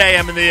at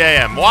JM in the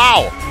AM.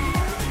 Wow.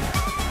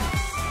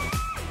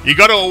 You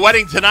go to a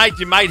wedding tonight,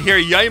 you might hear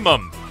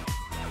Yomim.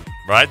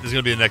 Right? This is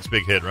going to be the next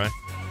big hit, right?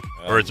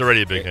 Or it's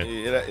already a big hit.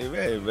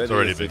 It's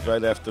already a big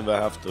right after the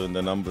Hafta and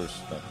the numbers.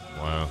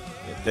 Wow.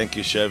 Thank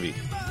you, Chevy.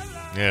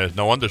 Yeah,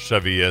 no wonder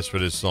Chevy asked for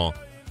this song.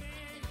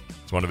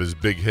 It's one of his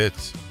big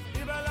hits.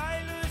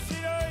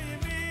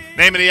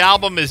 Name of the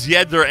album is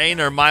Yeder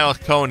Einer.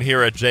 Mylech Cohen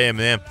here at JM in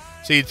the AM.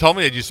 So you told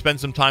me that you spent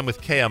some time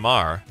with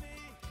KMR,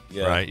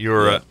 Yeah. right? You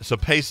were so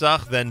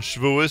Pesach, then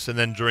Shavuos, and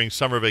then during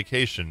summer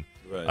vacation.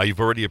 Right.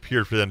 You've already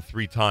appeared for them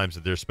 3 times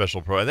at their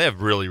special program. They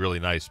have really, really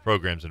nice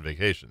programs and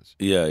vacations.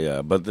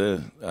 Yeah, but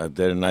they're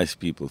nice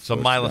people. So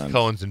first Mylech time.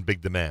 Cohen's in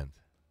big demand.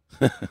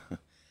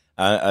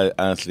 I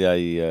honestly,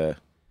 I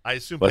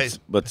assume.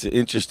 what's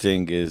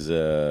interesting is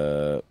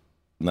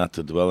not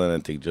to dwell on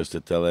anything, just to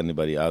tell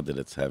anybody out there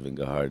that's having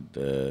a hard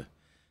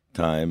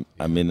time.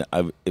 I mean,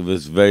 it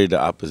was very the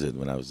opposite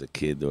when I was a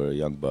kid or a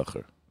young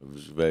bacher. It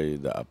was very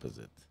the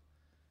opposite.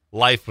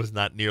 Life was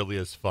not nearly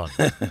as fun.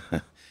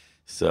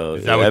 So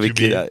Is that what you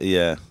mean?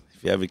 Yeah,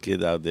 if you have a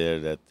kid out there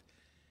that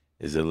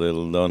is a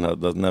little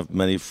doesn't have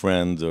many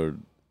friends, or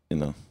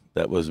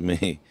that was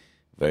me.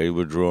 Very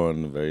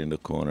withdrawn, very in the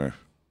corner,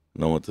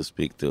 no one to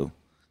speak to.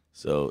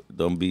 So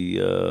don't be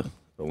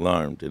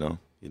alarmed. You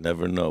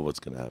never know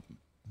what's going to happen.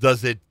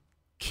 Does it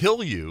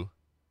kill you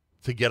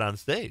to get on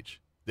stage?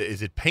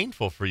 Is it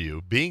painful for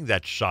you, being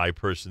that shy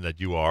person that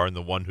you are and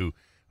the one who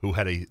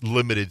had a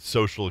limited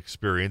social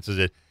experience? Is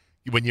it,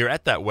 when you're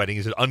at that wedding,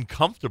 is it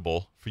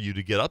uncomfortable for you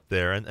to get up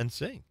there and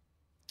sing?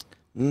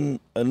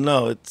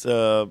 No,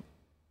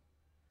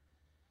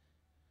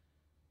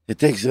 it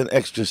takes an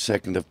extra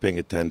second of paying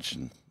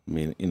attention. I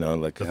mean,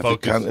 like The have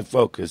focus. to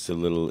focus a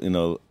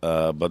little,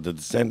 but at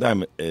the same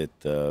time,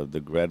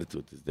 the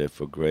gratitude is there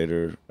for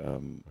greater.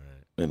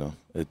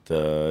 It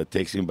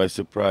takes me by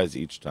surprise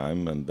each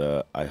time, and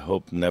I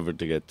hope never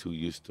to get too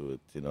used to it.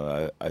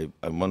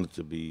 I want it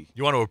to be.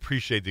 You want to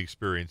appreciate the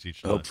experience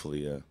each time.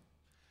 Hopefully, yeah.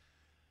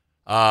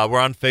 We're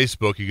on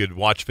Facebook. You could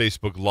watch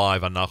Facebook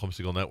Live on Nachum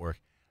Segal Network.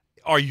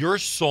 Are your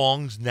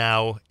songs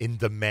now in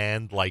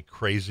demand like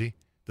crazy?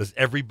 Does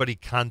everybody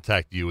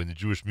contact you in the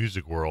Jewish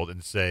music world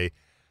and say,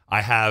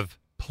 I have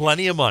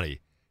plenty of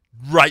money,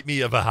 write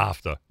me a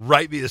Vahafta,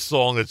 write me a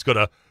song that's going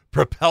to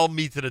propel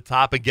me to the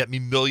top and get me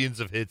millions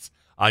of hits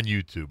on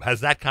YouTube? Has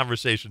that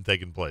conversation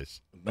taken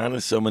place? Not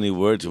in so many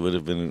words. It would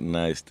have been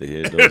nice to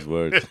hear those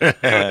words.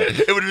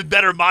 It would have been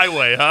better my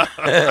way, huh?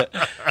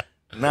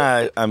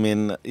 Nah, I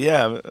mean,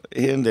 yeah,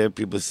 here and there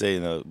people say,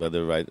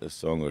 whether write a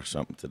song or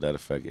something to that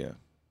effect, yeah.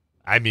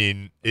 I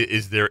mean,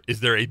 is there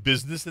a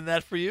business in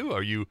that for you?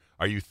 Are you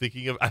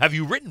thinking of? Have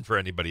you written for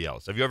anybody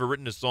else? Have you ever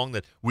written a song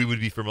that we would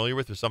be familiar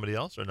with, or somebody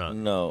else, or not?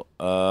 No,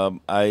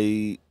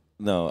 I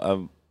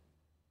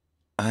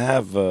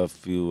have a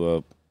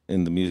few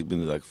in the music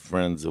business, like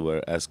friends who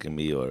were asking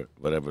me or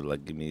whatever,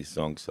 like give me a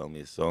song, sell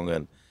me a song,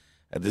 and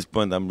at this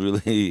point I'm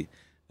really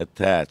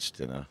attached.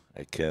 I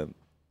can't.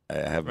 I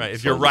haven't. Right.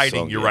 If sold you're a writing,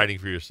 song you're yet. writing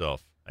for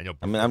yourself. I know.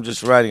 I mean, I'm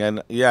just writing. I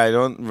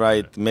don't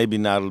write. Maybe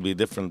now it'll be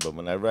different, but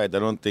when I write, I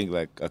don't think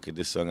like, okay,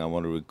 this song I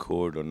want to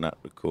record or not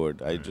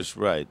record. I just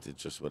write.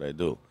 It's just what I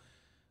do.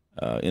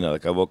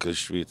 Like I walk the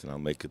streets and I'll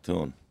make a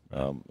tune.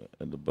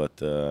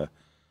 But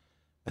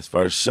as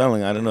far as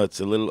selling, I don't know. It's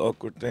a little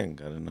awkward thing.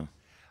 I don't know.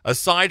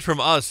 aside from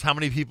us, how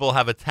many people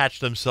have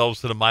attached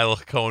themselves to the Milo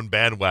Cohen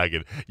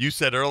bandwagon? You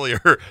said earlier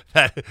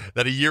that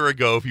a year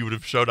ago, if you would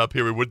have showed up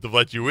here, we wouldn't have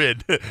let you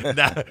in.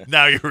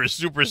 now you're a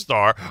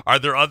superstar. Are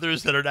there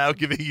others that are now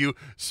giving you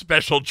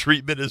special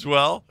treatment as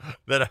well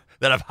that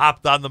have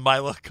hopped on the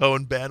Milo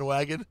Cohen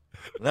bandwagon?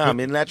 No, I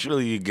mean,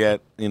 naturally you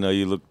get, you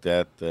looked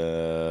at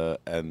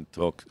and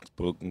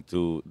spoken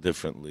to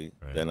differently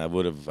Right. than I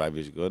would have 5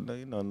 years ago.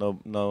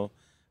 No,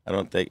 I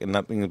don't take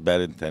nothing in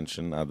bad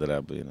intention.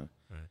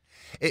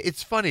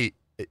 It's funny.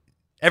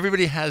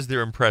 Everybody has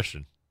their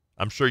impression.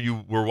 I'm sure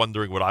you were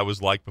wondering what I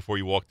was like before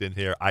you walked in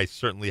here. I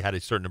certainly had a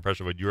certain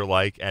impression of what you're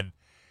like, and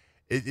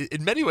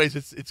in many ways,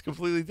 it's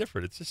completely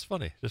different. It's just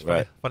funny.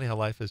 Right. Funny how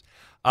life is.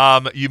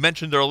 You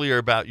mentioned earlier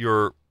about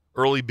your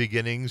early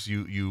beginnings.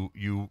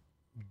 You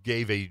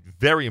gave a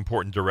very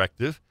important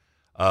directive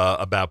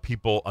about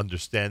people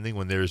understanding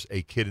when there's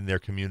a kid in their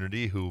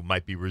community who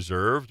might be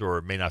reserved or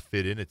may not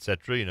fit in,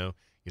 etc. You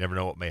never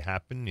know what may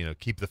happen.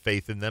 Keep the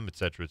faith in them,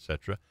 etc.,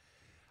 etc.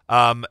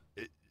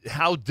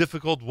 How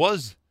difficult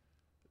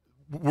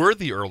were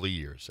the early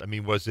years? I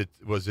mean, was it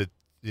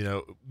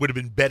would have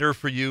been better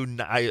for you?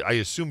 I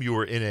assume you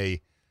were in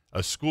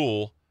a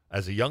school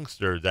as a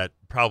youngster that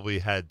probably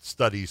had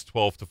studies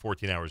 12 to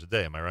 14 hours a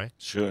day. Am I right?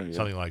 Sure. Yeah.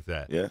 Something like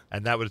that. Yeah.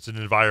 And that was an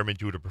environment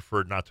you would have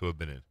preferred not to have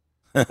been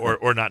in,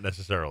 or not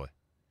necessarily.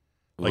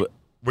 Like,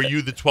 were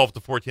you the 12 to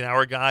 14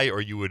 hour guy, or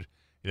you would,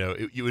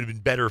 it would have been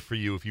better for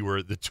you if you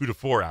were the 2 to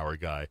 4 hour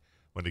guy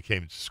when it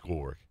came to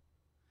schoolwork?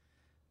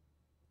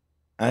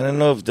 I don't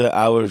know if the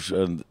hours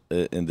in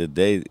the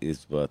day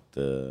is, but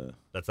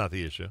That's not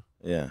the issue.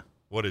 yeah.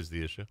 What is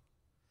the issue?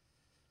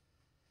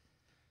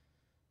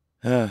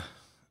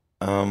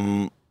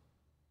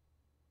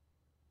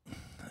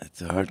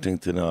 It's a hard thing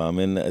to know. I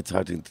mean, it's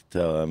hard thing to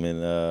tell. I mean,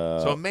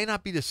 So it may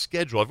not be the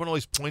schedule. Everyone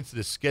always points to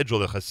the schedule.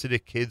 The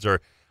Hasidic kids are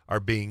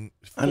being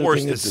I don't forced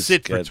think to it's the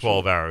sit for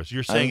schedule. 12 hours.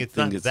 You're I saying don't it's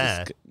not think the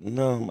that.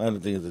 No, I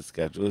don't think it's the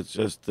schedule. It's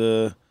just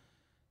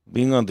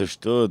being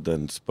understood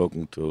and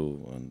spoken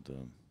to,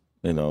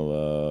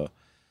 and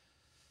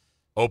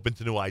Open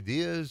to new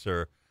ideas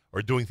or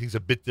doing things a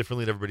bit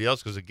differently than everybody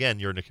else. Because, again,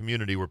 you're in a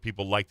community where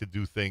people like to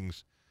do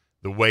things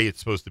the way it's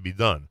supposed to be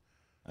done.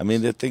 I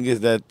mean, the thing is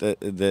that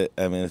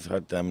it's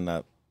hard. I'm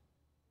not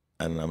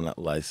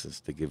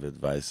licensed to give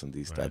advice on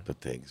these Right. type of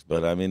things.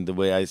 But I mean, the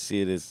way I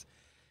see it is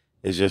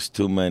just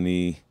too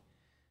many.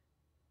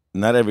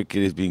 Not every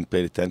kid is being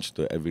paid attention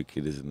to. Every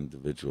kid is an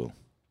individual,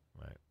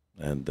 Right.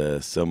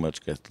 and so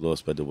much gets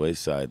lost by the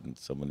wayside. And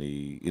so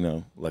many,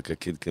 like a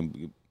kid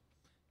can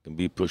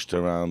be pushed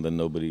around and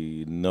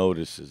nobody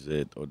notices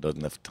it or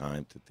doesn't have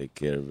time to take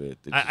care of it.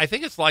 I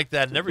think it's like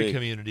that in too every big.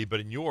 community,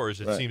 but in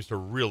yours, it Right. seems to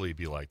really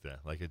be like that.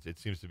 Like it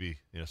seems to be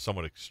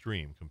somewhat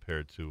extreme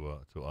compared to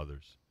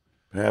others.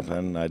 Perhaps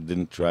I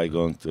didn't try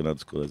going to another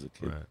school as a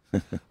kid.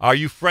 Right. Are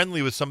you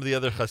friendly with some of the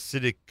other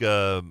Hasidic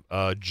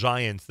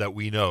giants that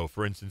we know?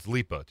 For instance,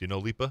 Lipa. Do you know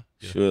Lipa?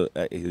 Yeah. Sure,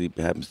 he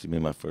happens to be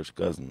my first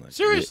cousin. Like,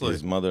 Seriously?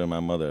 his mother and my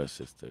mother are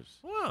sisters.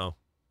 Wow.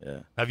 Yeah.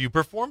 Have you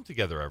performed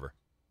together ever?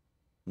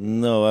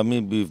 No, I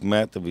mean we've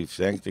met and we've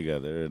sang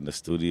together in the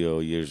studio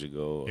years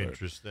ago,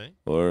 Interesting.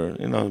 or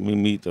we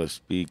meet or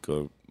speak.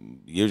 Or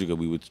years ago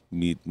we would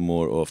meet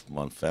more often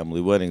on family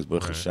weddings.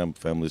 But Right. Hashem,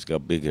 families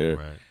got bigger.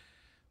 Right.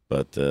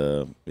 But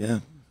yeah,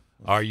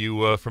 Are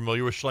you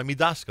familiar with Shlomi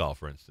Daskal,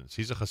 for instance?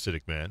 He's a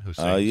Hasidic man who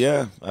sings.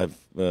 yeah.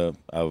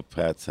 Our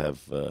paths have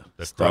star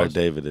crossed?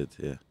 Davided.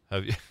 Yeah,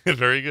 Have you,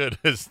 very good.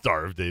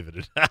 Star of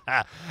David.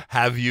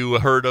 Have you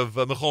heard of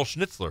Michal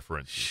Schnitzler, for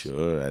instance?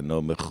 sure. I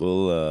know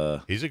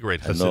Michul. He's a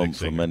great I know him Hasidic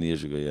from singer. many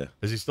years ago. Yeah,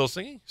 Is he still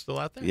singing? Still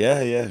out there?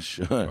 yeah,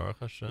 sure. Baruch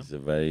Hashem. He's a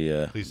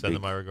very Please send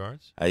him big- my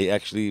regards.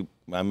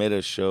 I made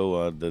a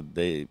show the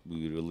day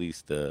we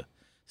released the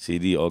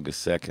CD,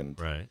 August 2nd,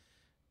 Right.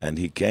 and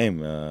he came,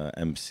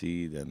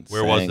 MC'd and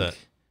Where was sang. that?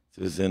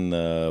 It was in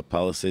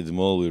Palisades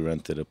Mall. We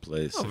rented a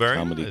place, Oh, a very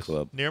comedy nice.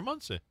 club. Near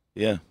Muncie.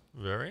 Yeah,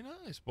 Very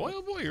nice. Boy,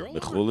 oh boy, you're all over.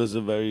 Michul is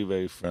a very,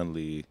 very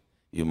friendly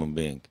human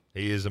being.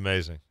 He is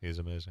amazing. He's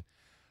amazing.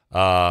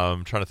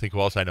 I'm trying to think who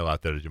else I know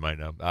out there that you might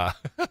know.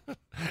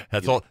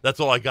 That's all. That's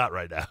all I got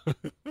right now.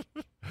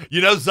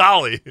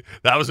 Zali.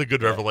 That was a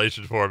good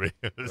revelation for me.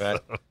 Right.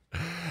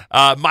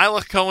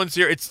 Milo Cohen's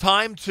here. It's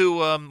time to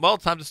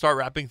time to start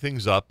wrapping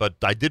things up. But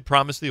I did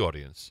promise the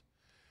audience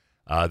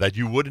that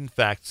you would in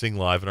fact sing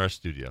live in our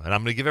studio, and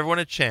I'm going to give everyone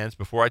a chance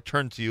before I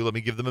turn to you. Let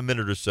me give them a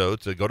minute or so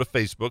to go to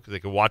Facebook. They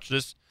can watch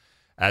this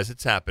as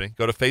it's happening.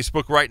 Go to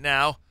Facebook right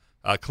now.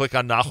 Click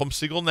on Nachum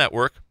Segal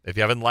Network. If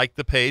you haven't liked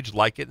the page,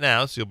 like it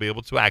now so you'll be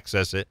able to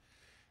access it.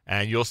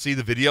 And you'll see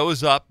the video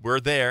is up. We're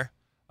there,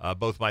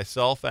 both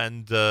myself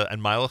and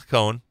Milo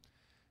Cohen.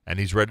 And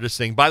he's ready to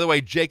sing. By the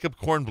way, Jacob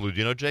Kornblue. Do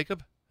you know Jacob?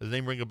 Does his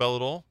name ring a bell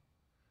at all?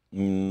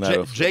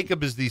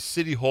 Jacob is the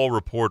City Hall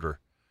reporter,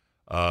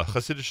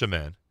 Hasidic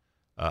man.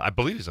 I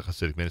believe he's a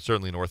Hasidic man. He's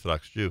certainly an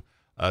Orthodox Jew.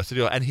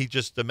 City Hall, and he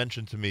just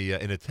mentioned to me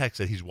in a text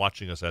that he's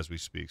watching us as we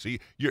speak. So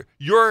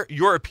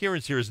your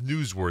appearance here is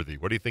newsworthy.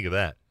 What do you think of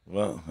that?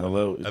 Well,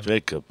 hello,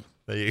 Jacob.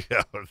 There you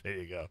go. There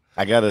you go.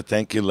 I got a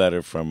thank you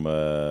letter from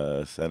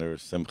Senator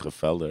Simcha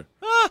Felder.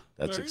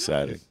 That's Very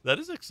exciting. nice. That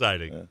is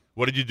exciting. Yeah.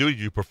 What did you do?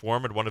 Did you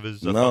perform at one of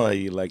his? No,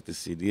 he liked the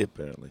CD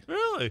apparently.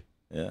 Really?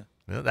 Yeah.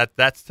 Yeah,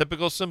 that's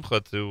typical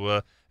Simcha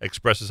to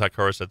express his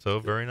Hakaras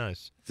Hatov. Very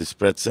nice. To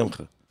spread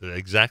Simcha.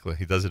 Exactly.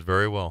 He does it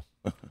very well.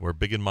 We're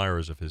big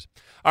admirers of his.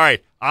 All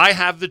right. I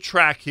have the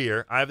track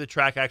here. I have the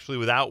track actually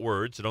without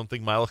words. I don't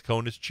think Milach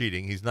Cohen is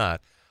cheating. He's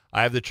not.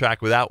 I have the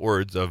track without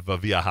words of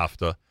Via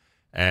Hafta.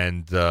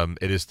 And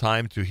it is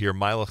time to hear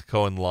Milach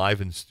Cohen live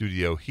in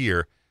studio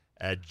here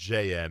at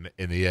JM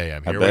in the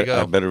AM. Here we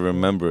go. I better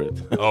remember it.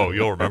 Oh,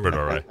 you'll remember it,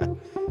 all right.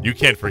 You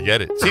can't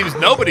forget it. Seems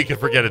nobody can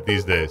forget it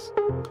these days.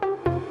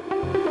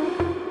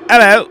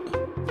 Hello.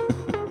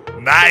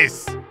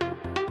 Nice.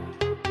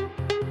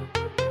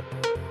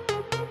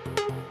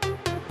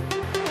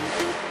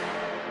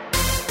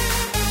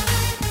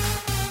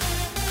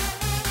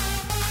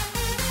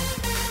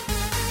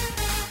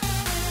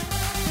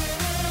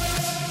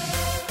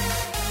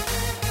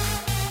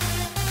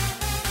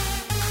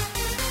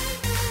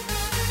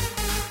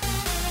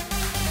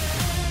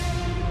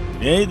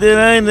 Jeder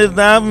eine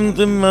Abend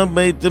immer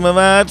beit immer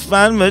wart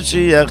von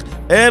Mashiach.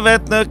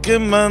 Wird noch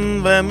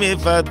kommen, wenn wir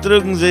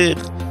vertrugen sich.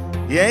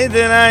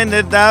 Jeder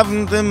eine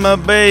Abend immer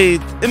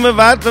beit immer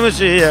wart von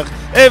Mashiach.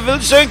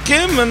 Will schon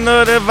kommen,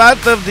 nur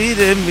wart auf die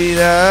dem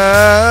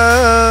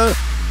wieder.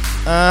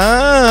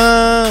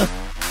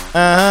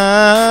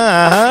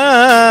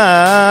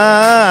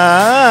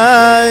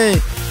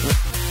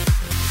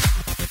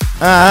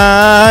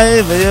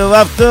 Ay, will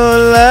auf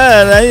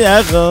Tola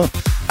Yacho.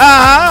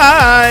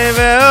 I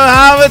will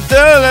have a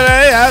tool and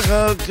I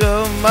will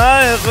come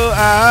I will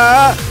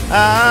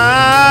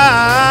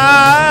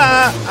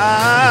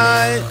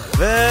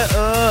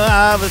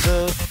have a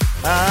tool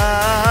I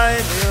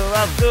will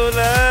have to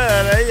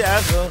learn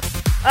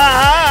I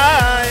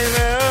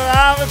will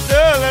have a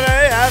tool and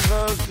I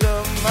will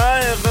come I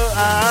will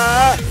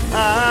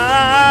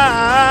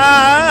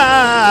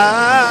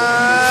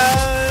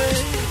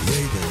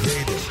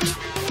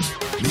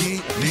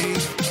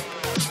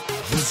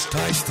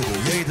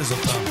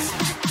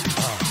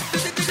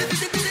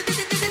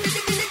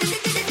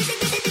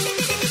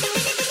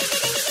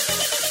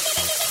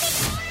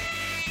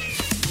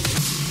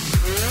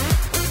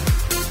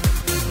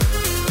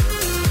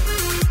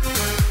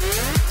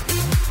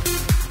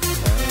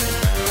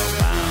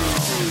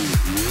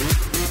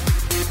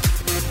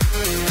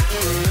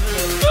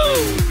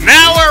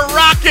Now we're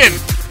rocking.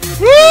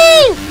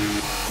 Woo!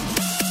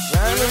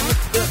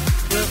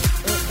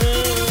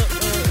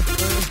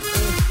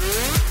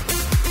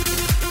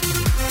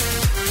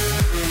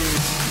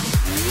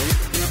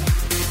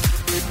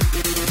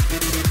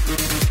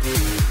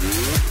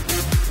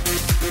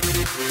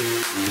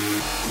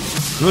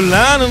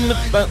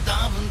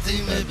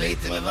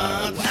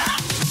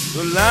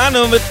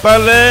 כולנו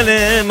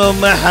מתפללים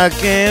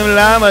ומחכים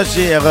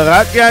למשיח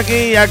רק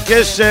יגיע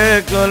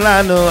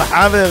כשכולנו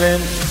חברים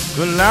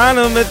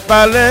כולנו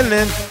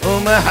מתפללים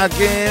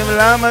ומחכים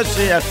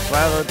למשיח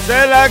כבר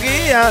רוצה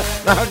להגיע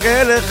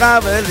מחכה לך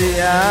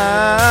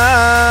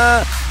בלייה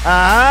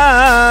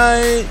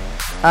איי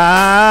איי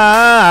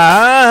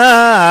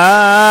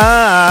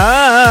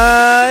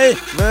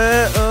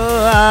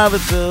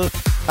ואוהבתו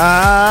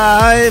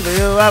איי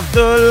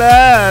ואוהבתו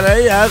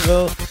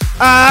לרייחו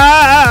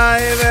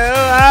I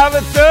will have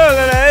a tool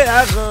and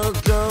I will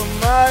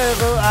come I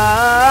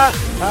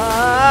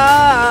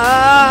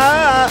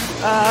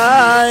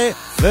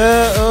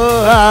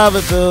will have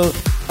a tool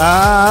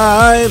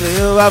I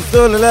will have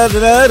to let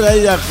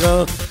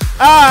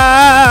I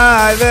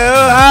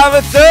will have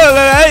a tool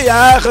and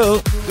I will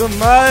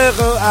come I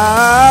will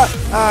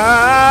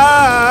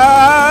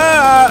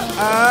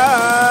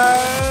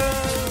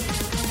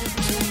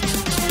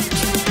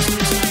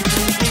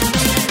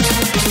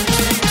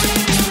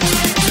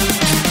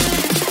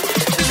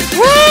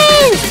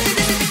Woo!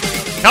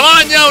 Come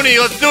on, Yoni,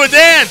 let's do a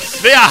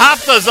dance. Via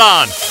Hafta's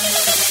on.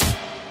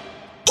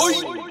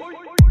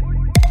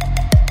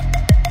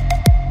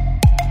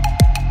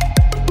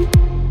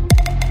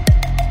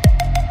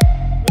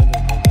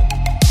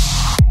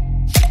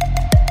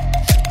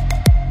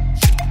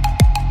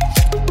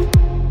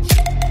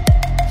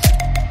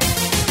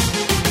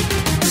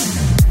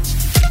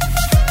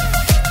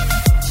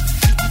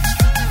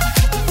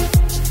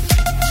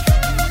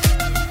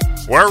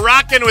 We're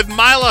rocking with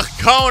Milach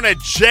Cohen at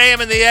JM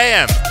in the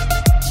AM.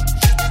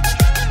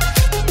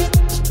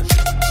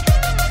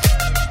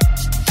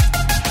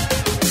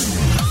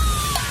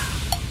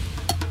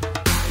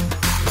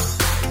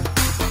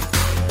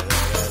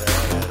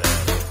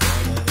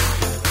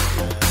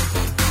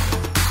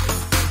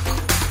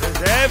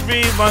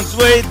 Everyone's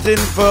waiting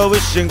for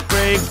wishing,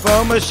 praying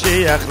for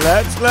Mashiach.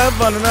 Let's love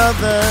one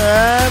another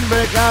and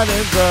break out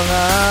in song.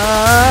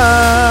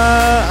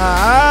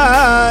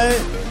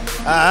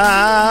 I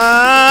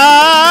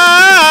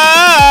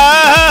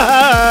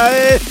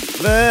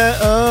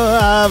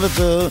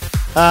ואוהבתו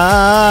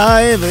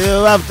I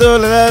ואוהבתו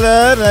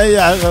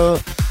לרייחו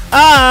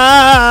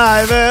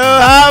ay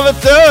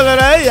ve'ohavto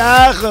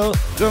l'reyacho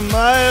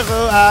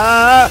k'moicho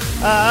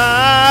ay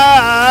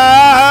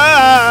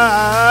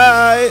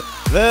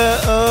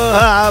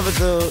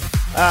ve'ohavto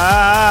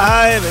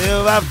ay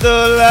ve'ohavto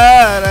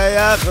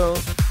l'reyacho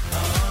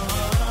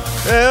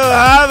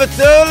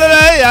ve'ohavto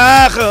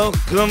l'reyacho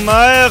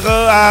k'moicho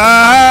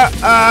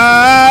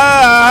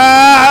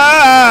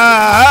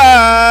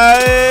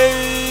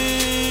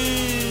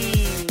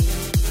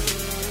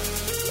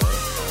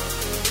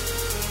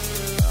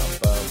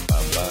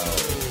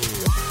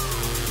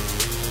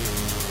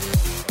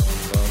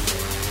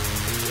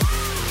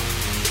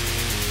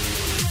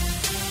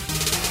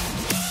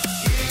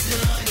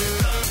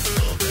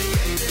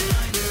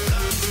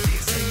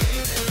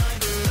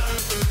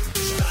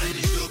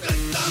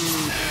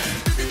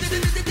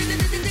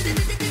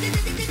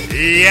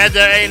Yedder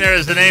Einer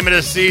is the name of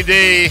the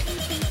CD.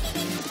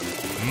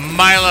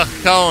 Mila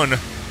Cohn,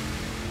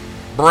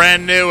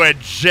 brand new at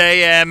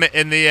JM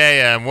in the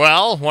AM.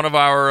 Well, one of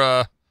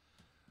our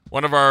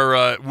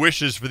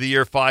wishes for the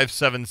year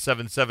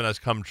 5777 has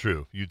come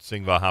true. You'd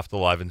sing Vahafta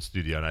live in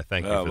studio, and I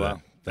thank you for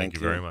that. Thank you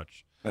very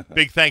much.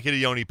 Big thank you to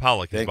Yoni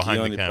Pollock. He's behind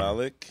Yoni the camera.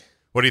 Pollock.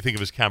 What do you think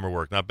of his camera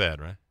work? Not bad,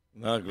 right?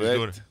 Not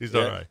great. He's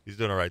doing all right. He's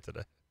doing all right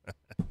today.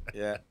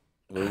 Yeah.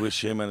 We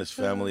wish him and his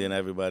family and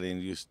everybody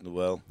in Houston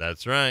well.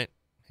 That's right.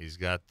 He's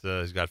got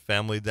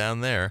family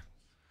down there.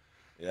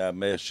 Yeah,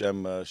 may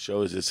Hashem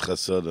shows his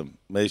chasodim.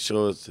 May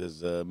shows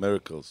his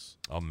miracles.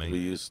 Amen. For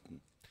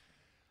Houston.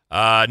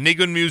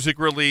 Nigun music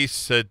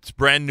release. It's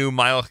brand new.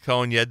 Mila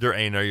Cohn, Yedder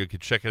Einer. You can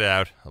check it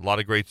out. A lot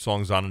of great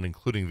songs on it,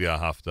 including the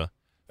Ahafta.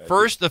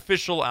 First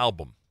official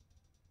album.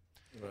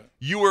 Right.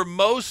 You were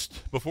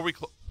most before we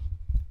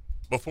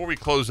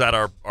close out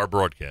our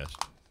broadcast.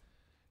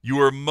 You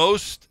were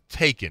most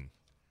taken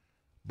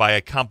by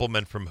a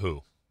compliment from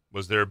who?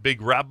 Was there a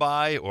big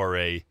rabbi or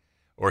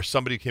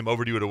somebody who came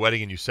over to you at a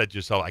wedding and you said to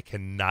yourself, I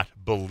cannot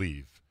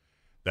believe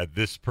that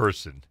this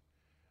person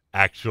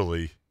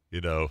actually,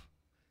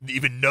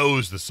 even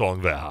knows the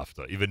song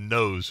Vahafta, even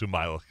knows who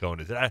Mila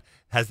Cohn is.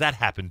 Has that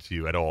happened to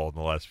you at all in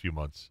the last few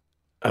months?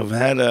 I've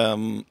had,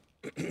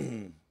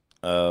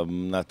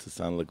 not to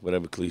sound like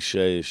whatever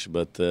cliche-ish,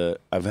 but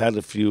I've had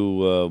a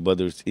few,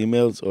 whether it's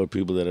emails or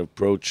people that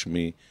approach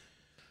me,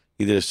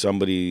 either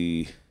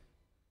somebody...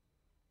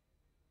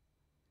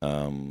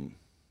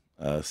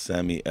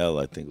 Sammy L,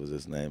 I think was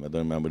his name. I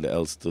don't remember the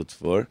L stood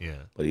for.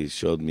 Yeah. But he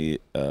showed me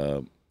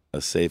a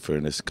safer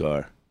in his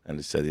car. And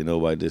he said, you know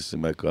why this is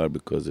in my car?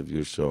 Because of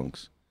your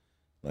songs.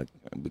 Like,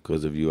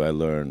 because of you, I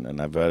learn.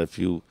 And I've had a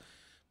few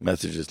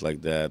messages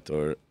like that.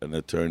 Or an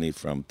attorney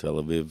from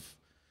Tel Aviv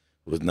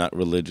who was not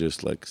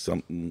religious, like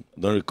something.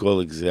 I don't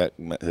recall exact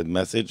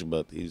message,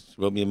 but he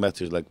wrote me a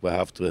message like,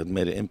 Vahafta had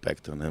made an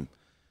impact on him.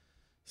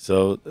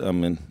 So, I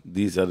mean,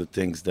 these are the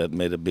things that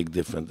made a big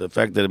difference. The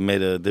fact that it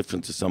made a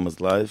difference to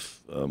someone's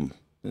life,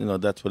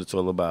 that's what it's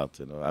all about.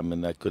 I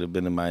mean, I could have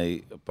been in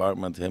my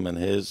apartment, him and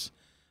his.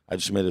 I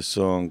just made a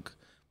song.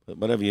 But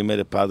whatever, you made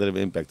a positive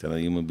impact on a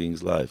human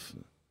being's life.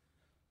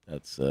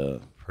 That's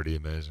pretty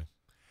amazing.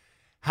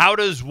 How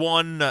does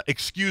one,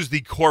 excuse the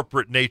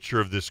corporate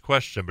nature of this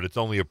question, but it's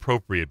only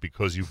appropriate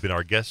because you've been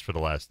our guest for the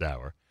last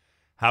hour.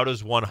 How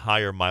does one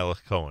hire Mila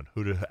Cohn?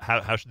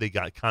 How should they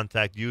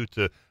contact you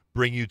to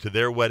bring you to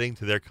their wedding,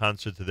 to their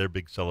concert, to their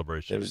big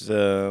celebration? There's,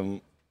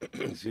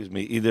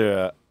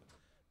 either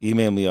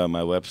email me on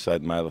my website,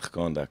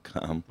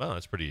 milachcohn.com. Well,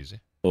 that's pretty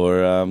easy.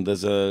 Or I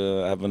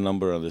have a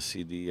number on the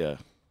CD. I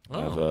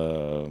have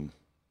a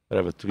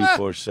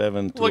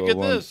 347-201. Look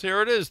at this.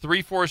 Here it is,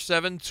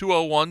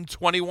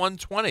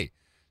 347-201-2120.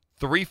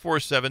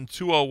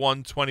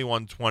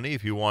 347-201-2120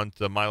 if you want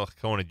Mila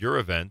Cohn at your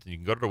event. And you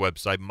can go to the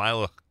website,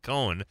 Mila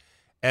Cohn,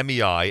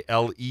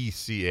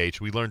 MEILECH.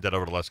 We learned that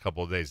over the last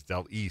couple of days. It's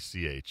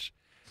LECH.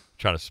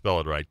 Trying to spell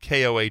it right.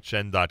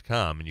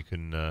 KOHN.com. And you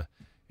can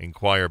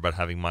inquire about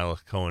having Mila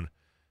Cohn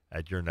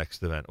at your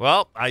next event.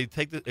 Well, I'm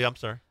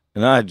sorry.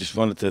 And I just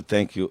wanted to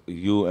thank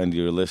you and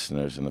your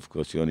listeners, and of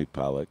course Yoni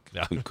Pollock,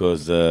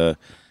 because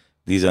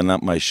these are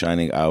not my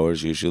shining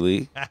hours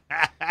usually.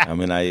 I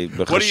mean,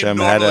 what are you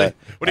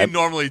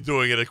normally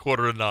doing at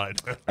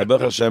 8:45? I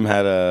Baruch Hashem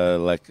had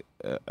a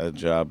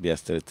job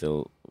yesterday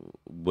till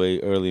way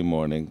early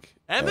morning.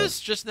 Emma's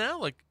just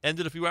now,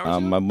 ended a few hours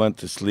ago? I went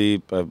to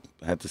sleep. I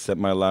had to set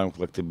my alarm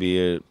clock to be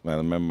here. I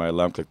remember my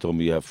alarm clock told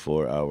me you have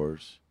 4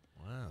 hours.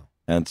 Wow.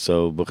 And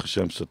so, Baruch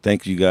Hashem,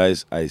 thank you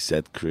guys. I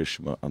said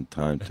Krishma on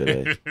time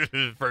today.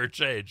 For a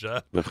change,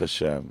 huh? Baruch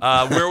Hashem.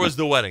 Where was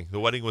the wedding?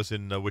 The wedding was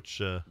in which?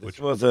 This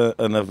was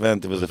an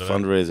event. It was a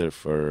fundraiser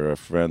for a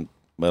friend.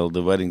 Well,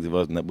 the wedding,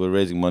 we're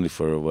raising money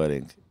for a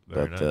wedding.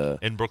 Very nice.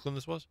 In Brooklyn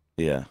this was?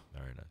 Yeah.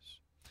 Very nice.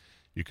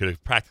 You could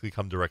have practically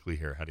come directly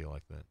here. How do you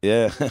like that?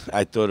 Yeah,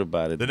 I thought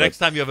about it. The next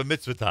time you have a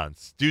mitzvah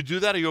tans, do you do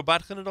that? Are you a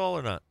batchan at all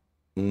or not?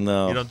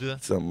 No. You don't do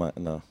that?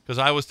 No. Because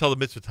I always tell the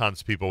mitzvah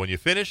tans people, when you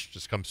finish,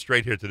 just come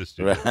straight here to the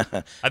studio.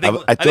 Right.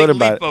 I think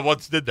Lipa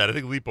once did that. I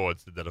think Lipa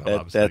once did that. If I'm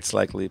not mistaken. That's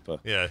like Lipa.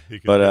 Yeah.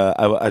 But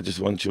I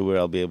just want you where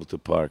I'll be able to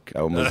park. I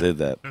almost did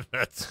that.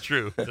 That's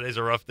true. Today's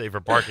a rough day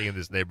for parking in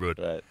this neighborhood.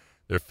 Right.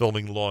 They're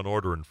filming Law and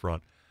Order in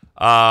front.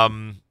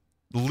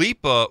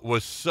 Lipa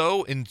was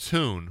so in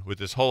tune with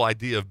this whole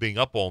idea of being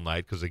up all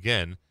night because,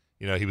 again,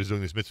 he was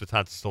doing this mitzvah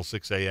tanz till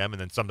 6 a.m., and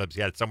then sometimes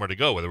he had somewhere to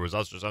go, whether it was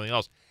us or something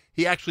else.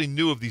 He actually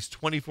knew of these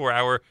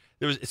 24-hour –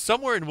 there was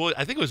somewhere in –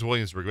 I think it was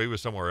Williamsburg. Maybe it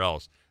was somewhere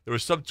else. There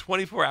was some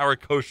 24-hour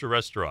kosher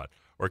restaurant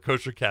or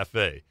kosher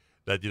cafe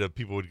that,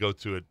 people would go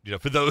to it,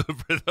 for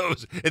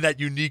those in that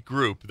unique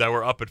group that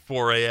were up at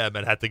 4 a.m.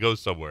 and had to go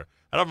somewhere.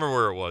 I don't remember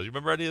where it was. You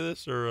remember any of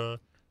this? Or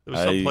there was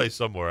some place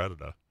somewhere. I don't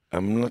know.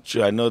 I'm not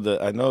sure. I know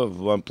of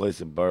one place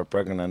in Borough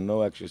Park, and I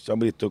know actually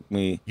somebody took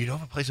me. You know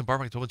of a place in Borough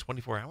Park that's open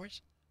 24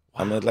 hours?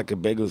 Wow. I'm at like a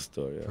bagel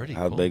store. Yeah. Pretty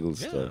Hot cool. bagel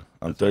store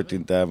on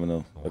 13th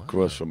Avenue,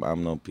 across from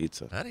Amnon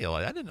Pizza. I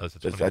didn't know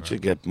such I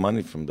should get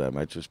money from them.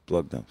 I just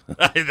plug them.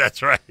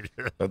 That's right.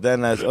 But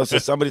then also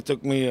somebody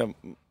took me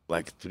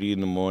like 3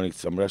 a.m,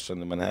 some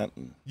restaurant in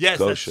Manhattan. Yes,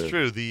 kosher. That's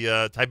true.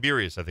 The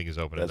Tiberius, I think, is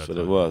open. That's at that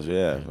what time. it was.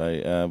 Yeah.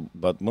 Right.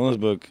 But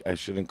Williamsburg, I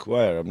should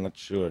inquire. I'm not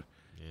sure.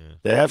 Yeah.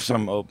 They have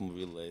some open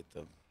real late.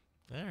 All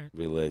right.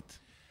 Real late.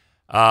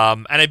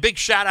 And a big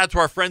shout out to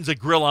our friends at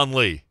Grill on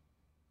Lee.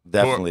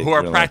 Definitely. Who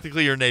are Grill on.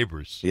 practically your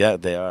neighbors. Yeah,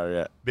 they are.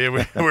 Yeah.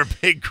 We're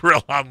big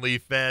Grill on Lee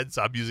fans.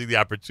 I'm using the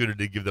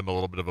opportunity to give them a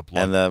little bit of a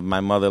plug. And my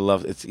mother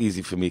loves. It's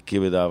easy for me.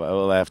 Keep it up.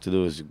 All I have to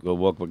do is go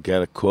walk,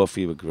 get a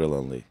coffee with Grill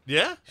on Lee.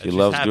 Yeah? She And she's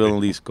loves happy. Grill on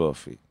Lee's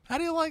coffee. How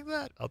do you like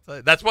that? I'll tell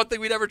you. That's one thing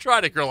we never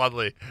tried at Grill on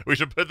Lee. We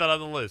should put that on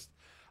the list.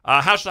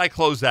 How should I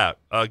close out?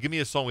 Give me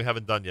a song we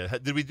haven't done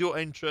yet. Did we do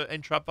Ein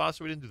Trap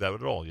Wasser? We didn't do that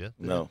at all, yeah?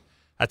 No.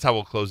 That's how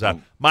we'll close out.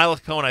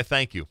 Milach Cohen, I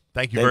thank you.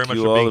 Thank you Thank very much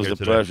you for all. being It was here a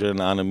today. pleasure and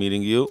honor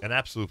meeting you. An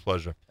absolute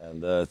pleasure.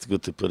 And it's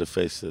good to put a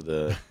face to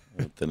the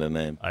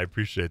name. I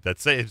appreciate that.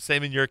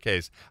 Same in your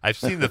case. I've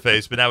seen the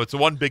face, but now it's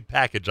one big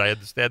package. I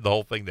understand the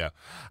whole thing now.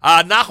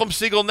 Nachum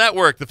Siegel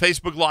Network. The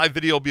Facebook Live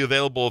video will be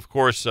available, of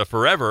course,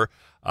 forever.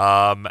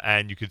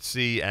 And you could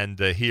see and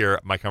hear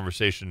my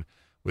conversation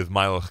with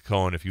Milach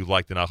Cohen if you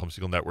like the Nachum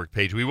Siegel Network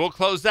page. We will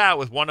close out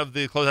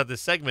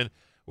this segment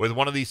with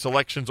one of the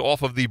selections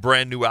off of the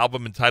brand new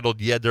album entitled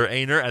Yeder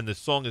Einer, and the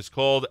song is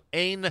called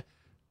Ein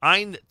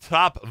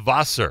Trap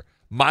Wasser.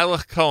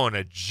 Milach Cohen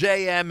at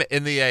JM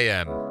in the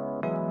AM.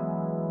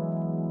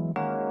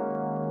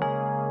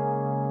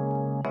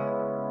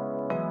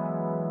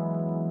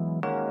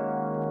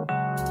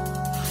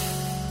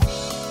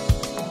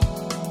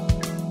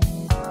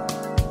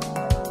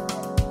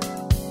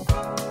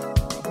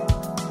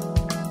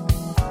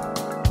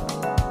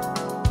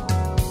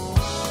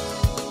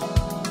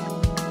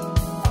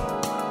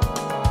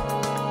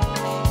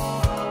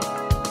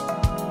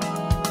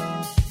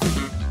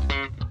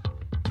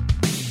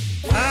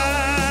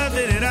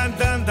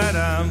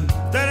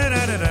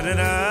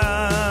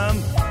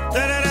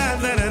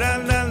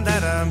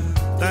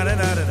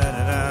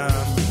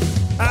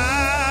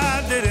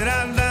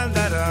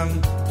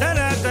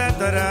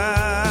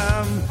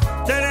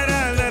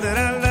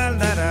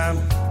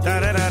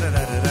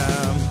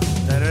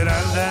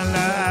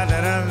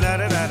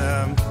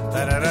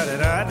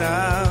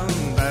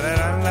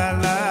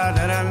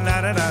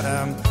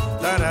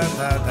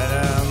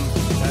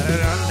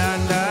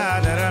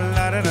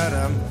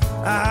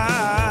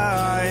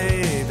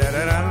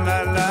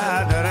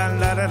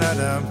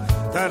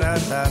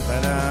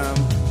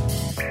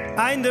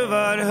 Ein du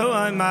war hu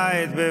ein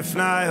Maid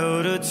befnai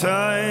hu du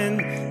zoin.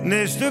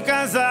 Nicht du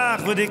kann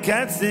sag, wo die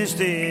kennst nicht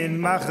stehen.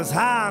 Mach es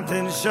Hand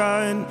in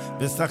Scheun.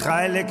 Bis der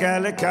heilig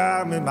alle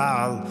kam im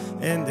Mal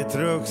in die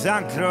Trug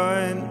sein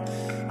Kreun.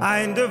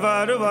 Ein du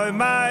war hu ein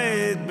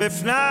Maid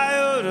befnai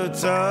hu du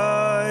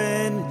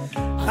zoin.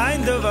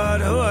 Ein du war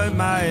hu ein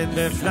Maid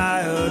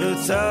befnai hu du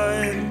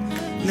zoin.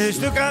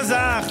 Nicht du kann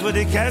sag, wo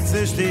die kennst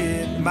nicht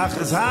stehen. Mach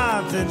es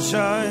Hand in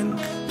Scheun.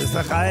 Bis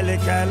der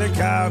heilig alle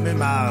kam im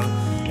Mal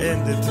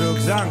in de trug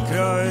sang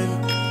kroin.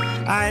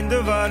 Ein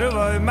du war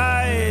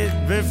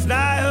Maid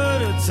befnai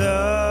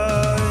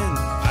Horizon.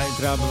 Ein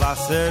Trab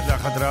Wasser,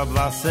 nach a Trab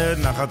Wasser,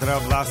 nach a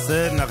Trab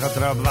Wasser, nach a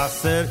Trab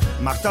Wasser.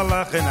 Macht a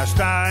Loch in a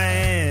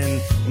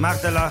Stein,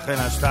 macht a Loch in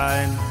a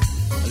Stein.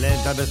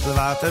 Lehnt a bissl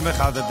Water, mich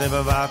hat et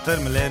über Water,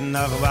 me lehnt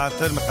noch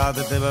Water, mich hat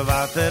et über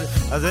Water.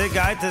 Also ich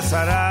geit es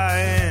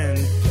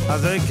herein,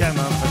 also ich kann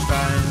man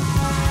verstehen.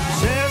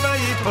 Sheva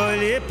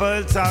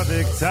Yipol,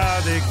 Tzadik,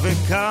 Tzadik,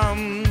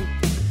 become.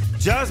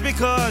 Just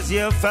because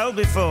you fell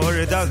before,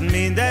 it doesn't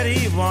mean that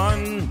he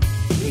won.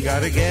 You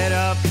gotta get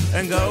up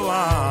and go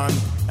on,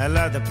 and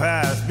let the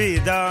past be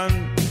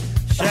done.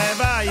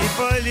 Sheva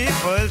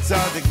Yipol,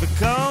 Tzadik,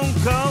 become.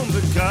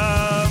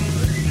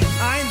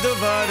 Ein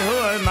Duvar,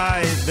 hu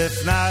Maid,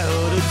 befnai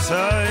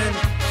Horizon.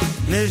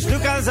 Nicht du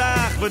kann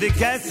sag, wo die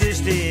Kätze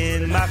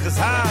stehen, mach es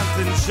hart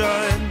und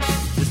schön.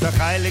 Ist doch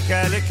heilig,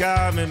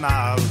 kam im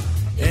Mal,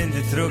 in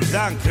die Trug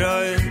sang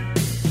Kreun.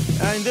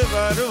 Ein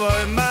Duvar,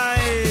 hu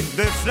Maid,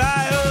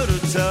 befnai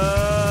Horizon.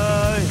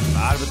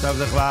 Arbeit auf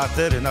sich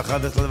Water, noch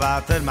ein bisschen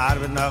Water,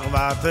 Arbeit noch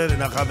Water,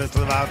 noch ein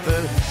bisschen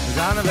Water. Wir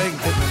sind wegen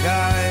Tippen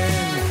gein,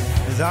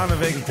 wir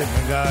sind wegen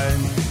Tippen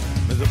gein.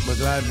 mir sucht mir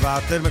gleit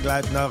Water, mir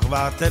gleit noch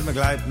Water, mir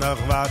gleit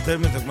noch Water,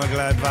 mir sucht mir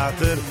gleit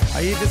Water.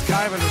 Hier ist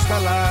kein nicht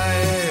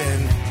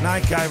allein,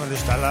 nein, kein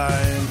nicht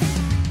allein.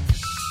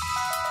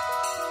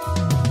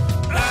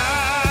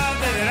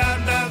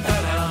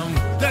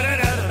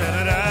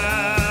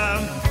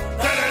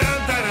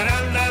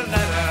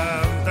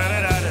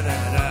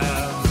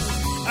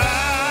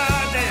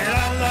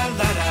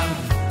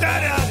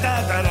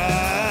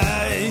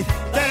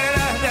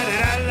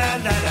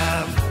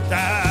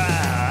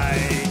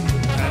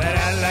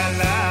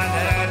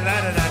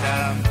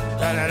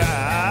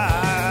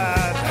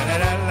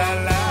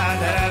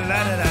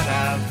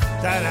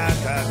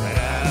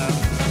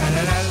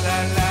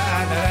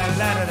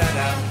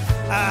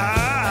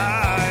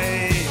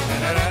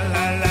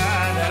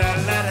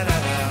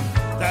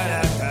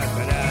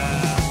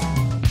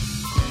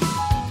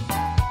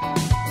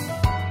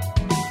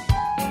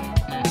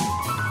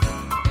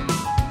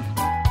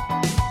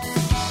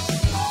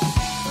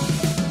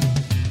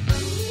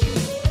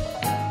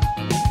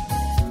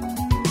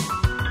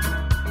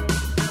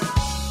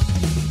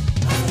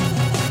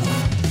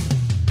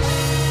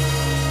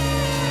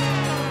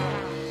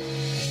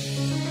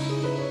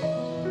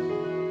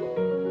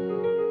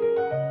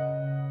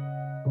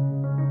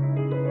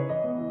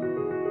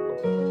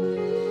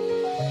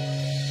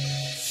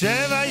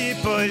 Sheva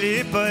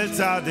yipol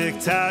tzadik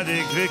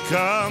tzadik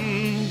v'kom.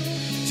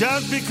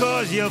 Just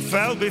because you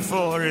fell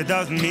before, it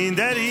doesn't mean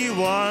that he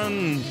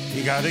won.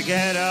 You gotta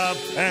get up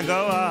and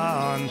go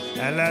on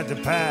and let the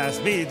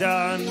past be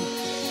done.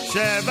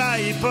 Sheva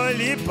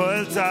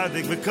yipol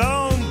tzadik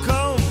v'kom,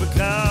 kom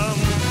v'kom.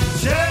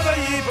 Sheva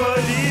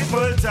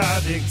yipol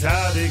tzadik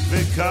tzadik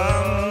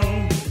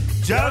v'kom.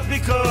 Just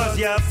because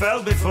you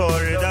fell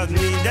before, it doesn't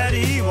mean that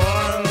he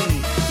won.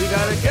 You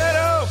gotta get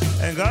up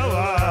and go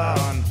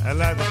on and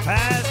let the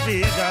past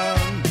be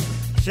done.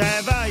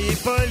 Sheva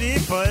yipol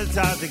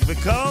tzadik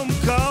v'kom,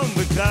 kom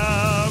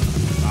v'kom.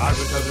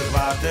 Arbeit noch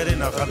water,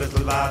 noch a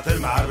bissl water,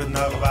 arbeit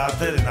noch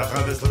water, noch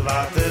a bissl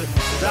water.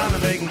 Zahne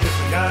wegen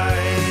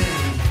Piffergein,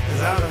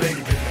 zahne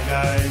wegen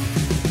Piffergein.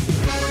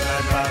 Mir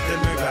gleit noch water,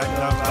 mir gleit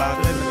noch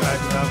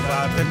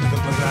water, mir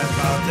gleit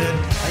water.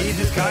 Hier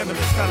ist kein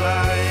nicht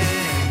allein,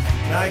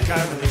 nein,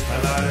 kein nicht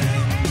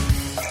allein.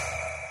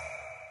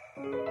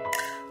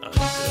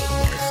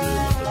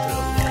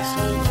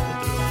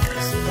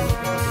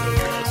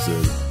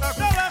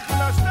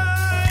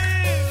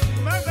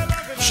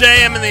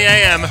 JM in the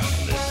AM.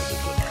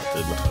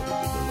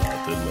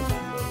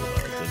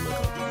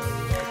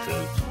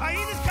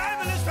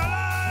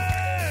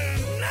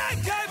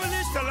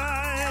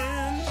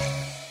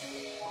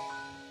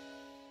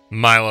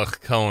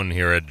 Mylach Cohen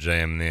here at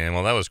JM in the AM.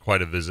 Well, that was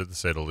quite a visit, to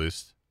say the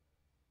least.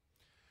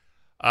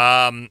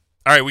 All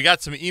right, we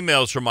got some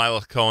emails from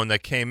Mylach Cohen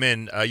that came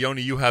in.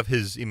 Yoni, you have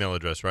his email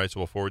address, right? So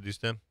we'll forward these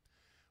to him?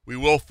 We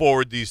will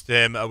forward these to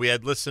him. We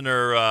had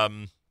listener...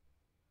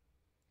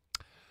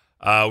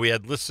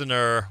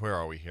 where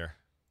are we here?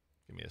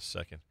 Give me a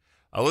second.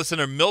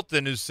 Listener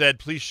Milton, who said,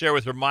 please share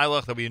with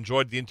Mylach that we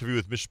enjoyed the interview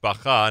with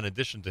Mishpacha in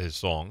addition to his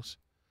songs.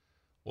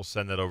 We'll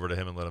send that over to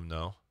him and let him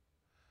know.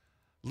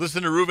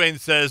 Listener Ruvain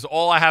says,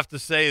 all I have to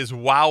say is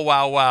wow,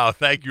 wow, wow.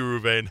 Thank you,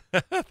 Ruvain.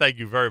 Thank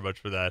you very much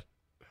for that.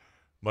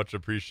 Much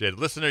appreciated.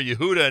 Listener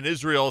Yehuda in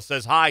Israel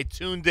says, hi,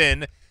 tuned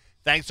in.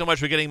 Thanks so much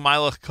for getting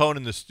Mylach Cohen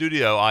in the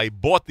studio. I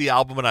bought the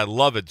album and I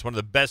love it. It's one of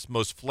the best,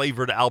 most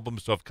flavored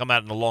albums to have come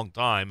out in a long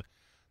time.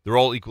 They're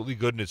all equally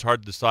good, and it's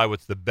hard to decide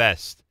what's the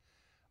best.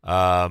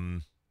 What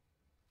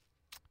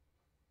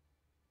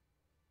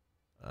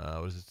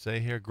does it say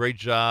here? Great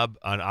job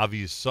on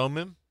Avi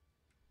Yisomim.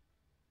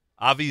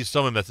 Avi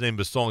Yisomim, that's the name of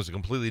the song. It's a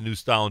completely new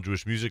style in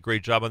Jewish music.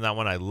 Great job on that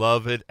one. I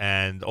love it.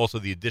 And also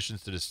the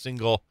additions to the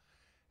single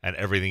and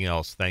everything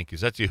else. Thank you.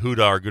 So that's Yehuda,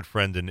 our good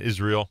friend in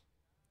Israel.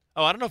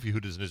 Oh, I don't know if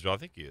Yehuda's in Israel. I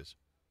think he is.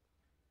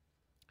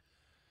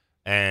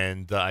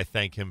 And I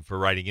thank him for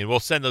writing in. We'll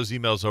send those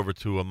emails over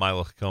to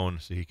Mylach Cohen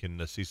so he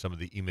can see some of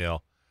the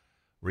email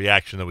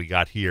reaction that we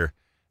got here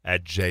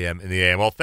at JM in the AM. Well,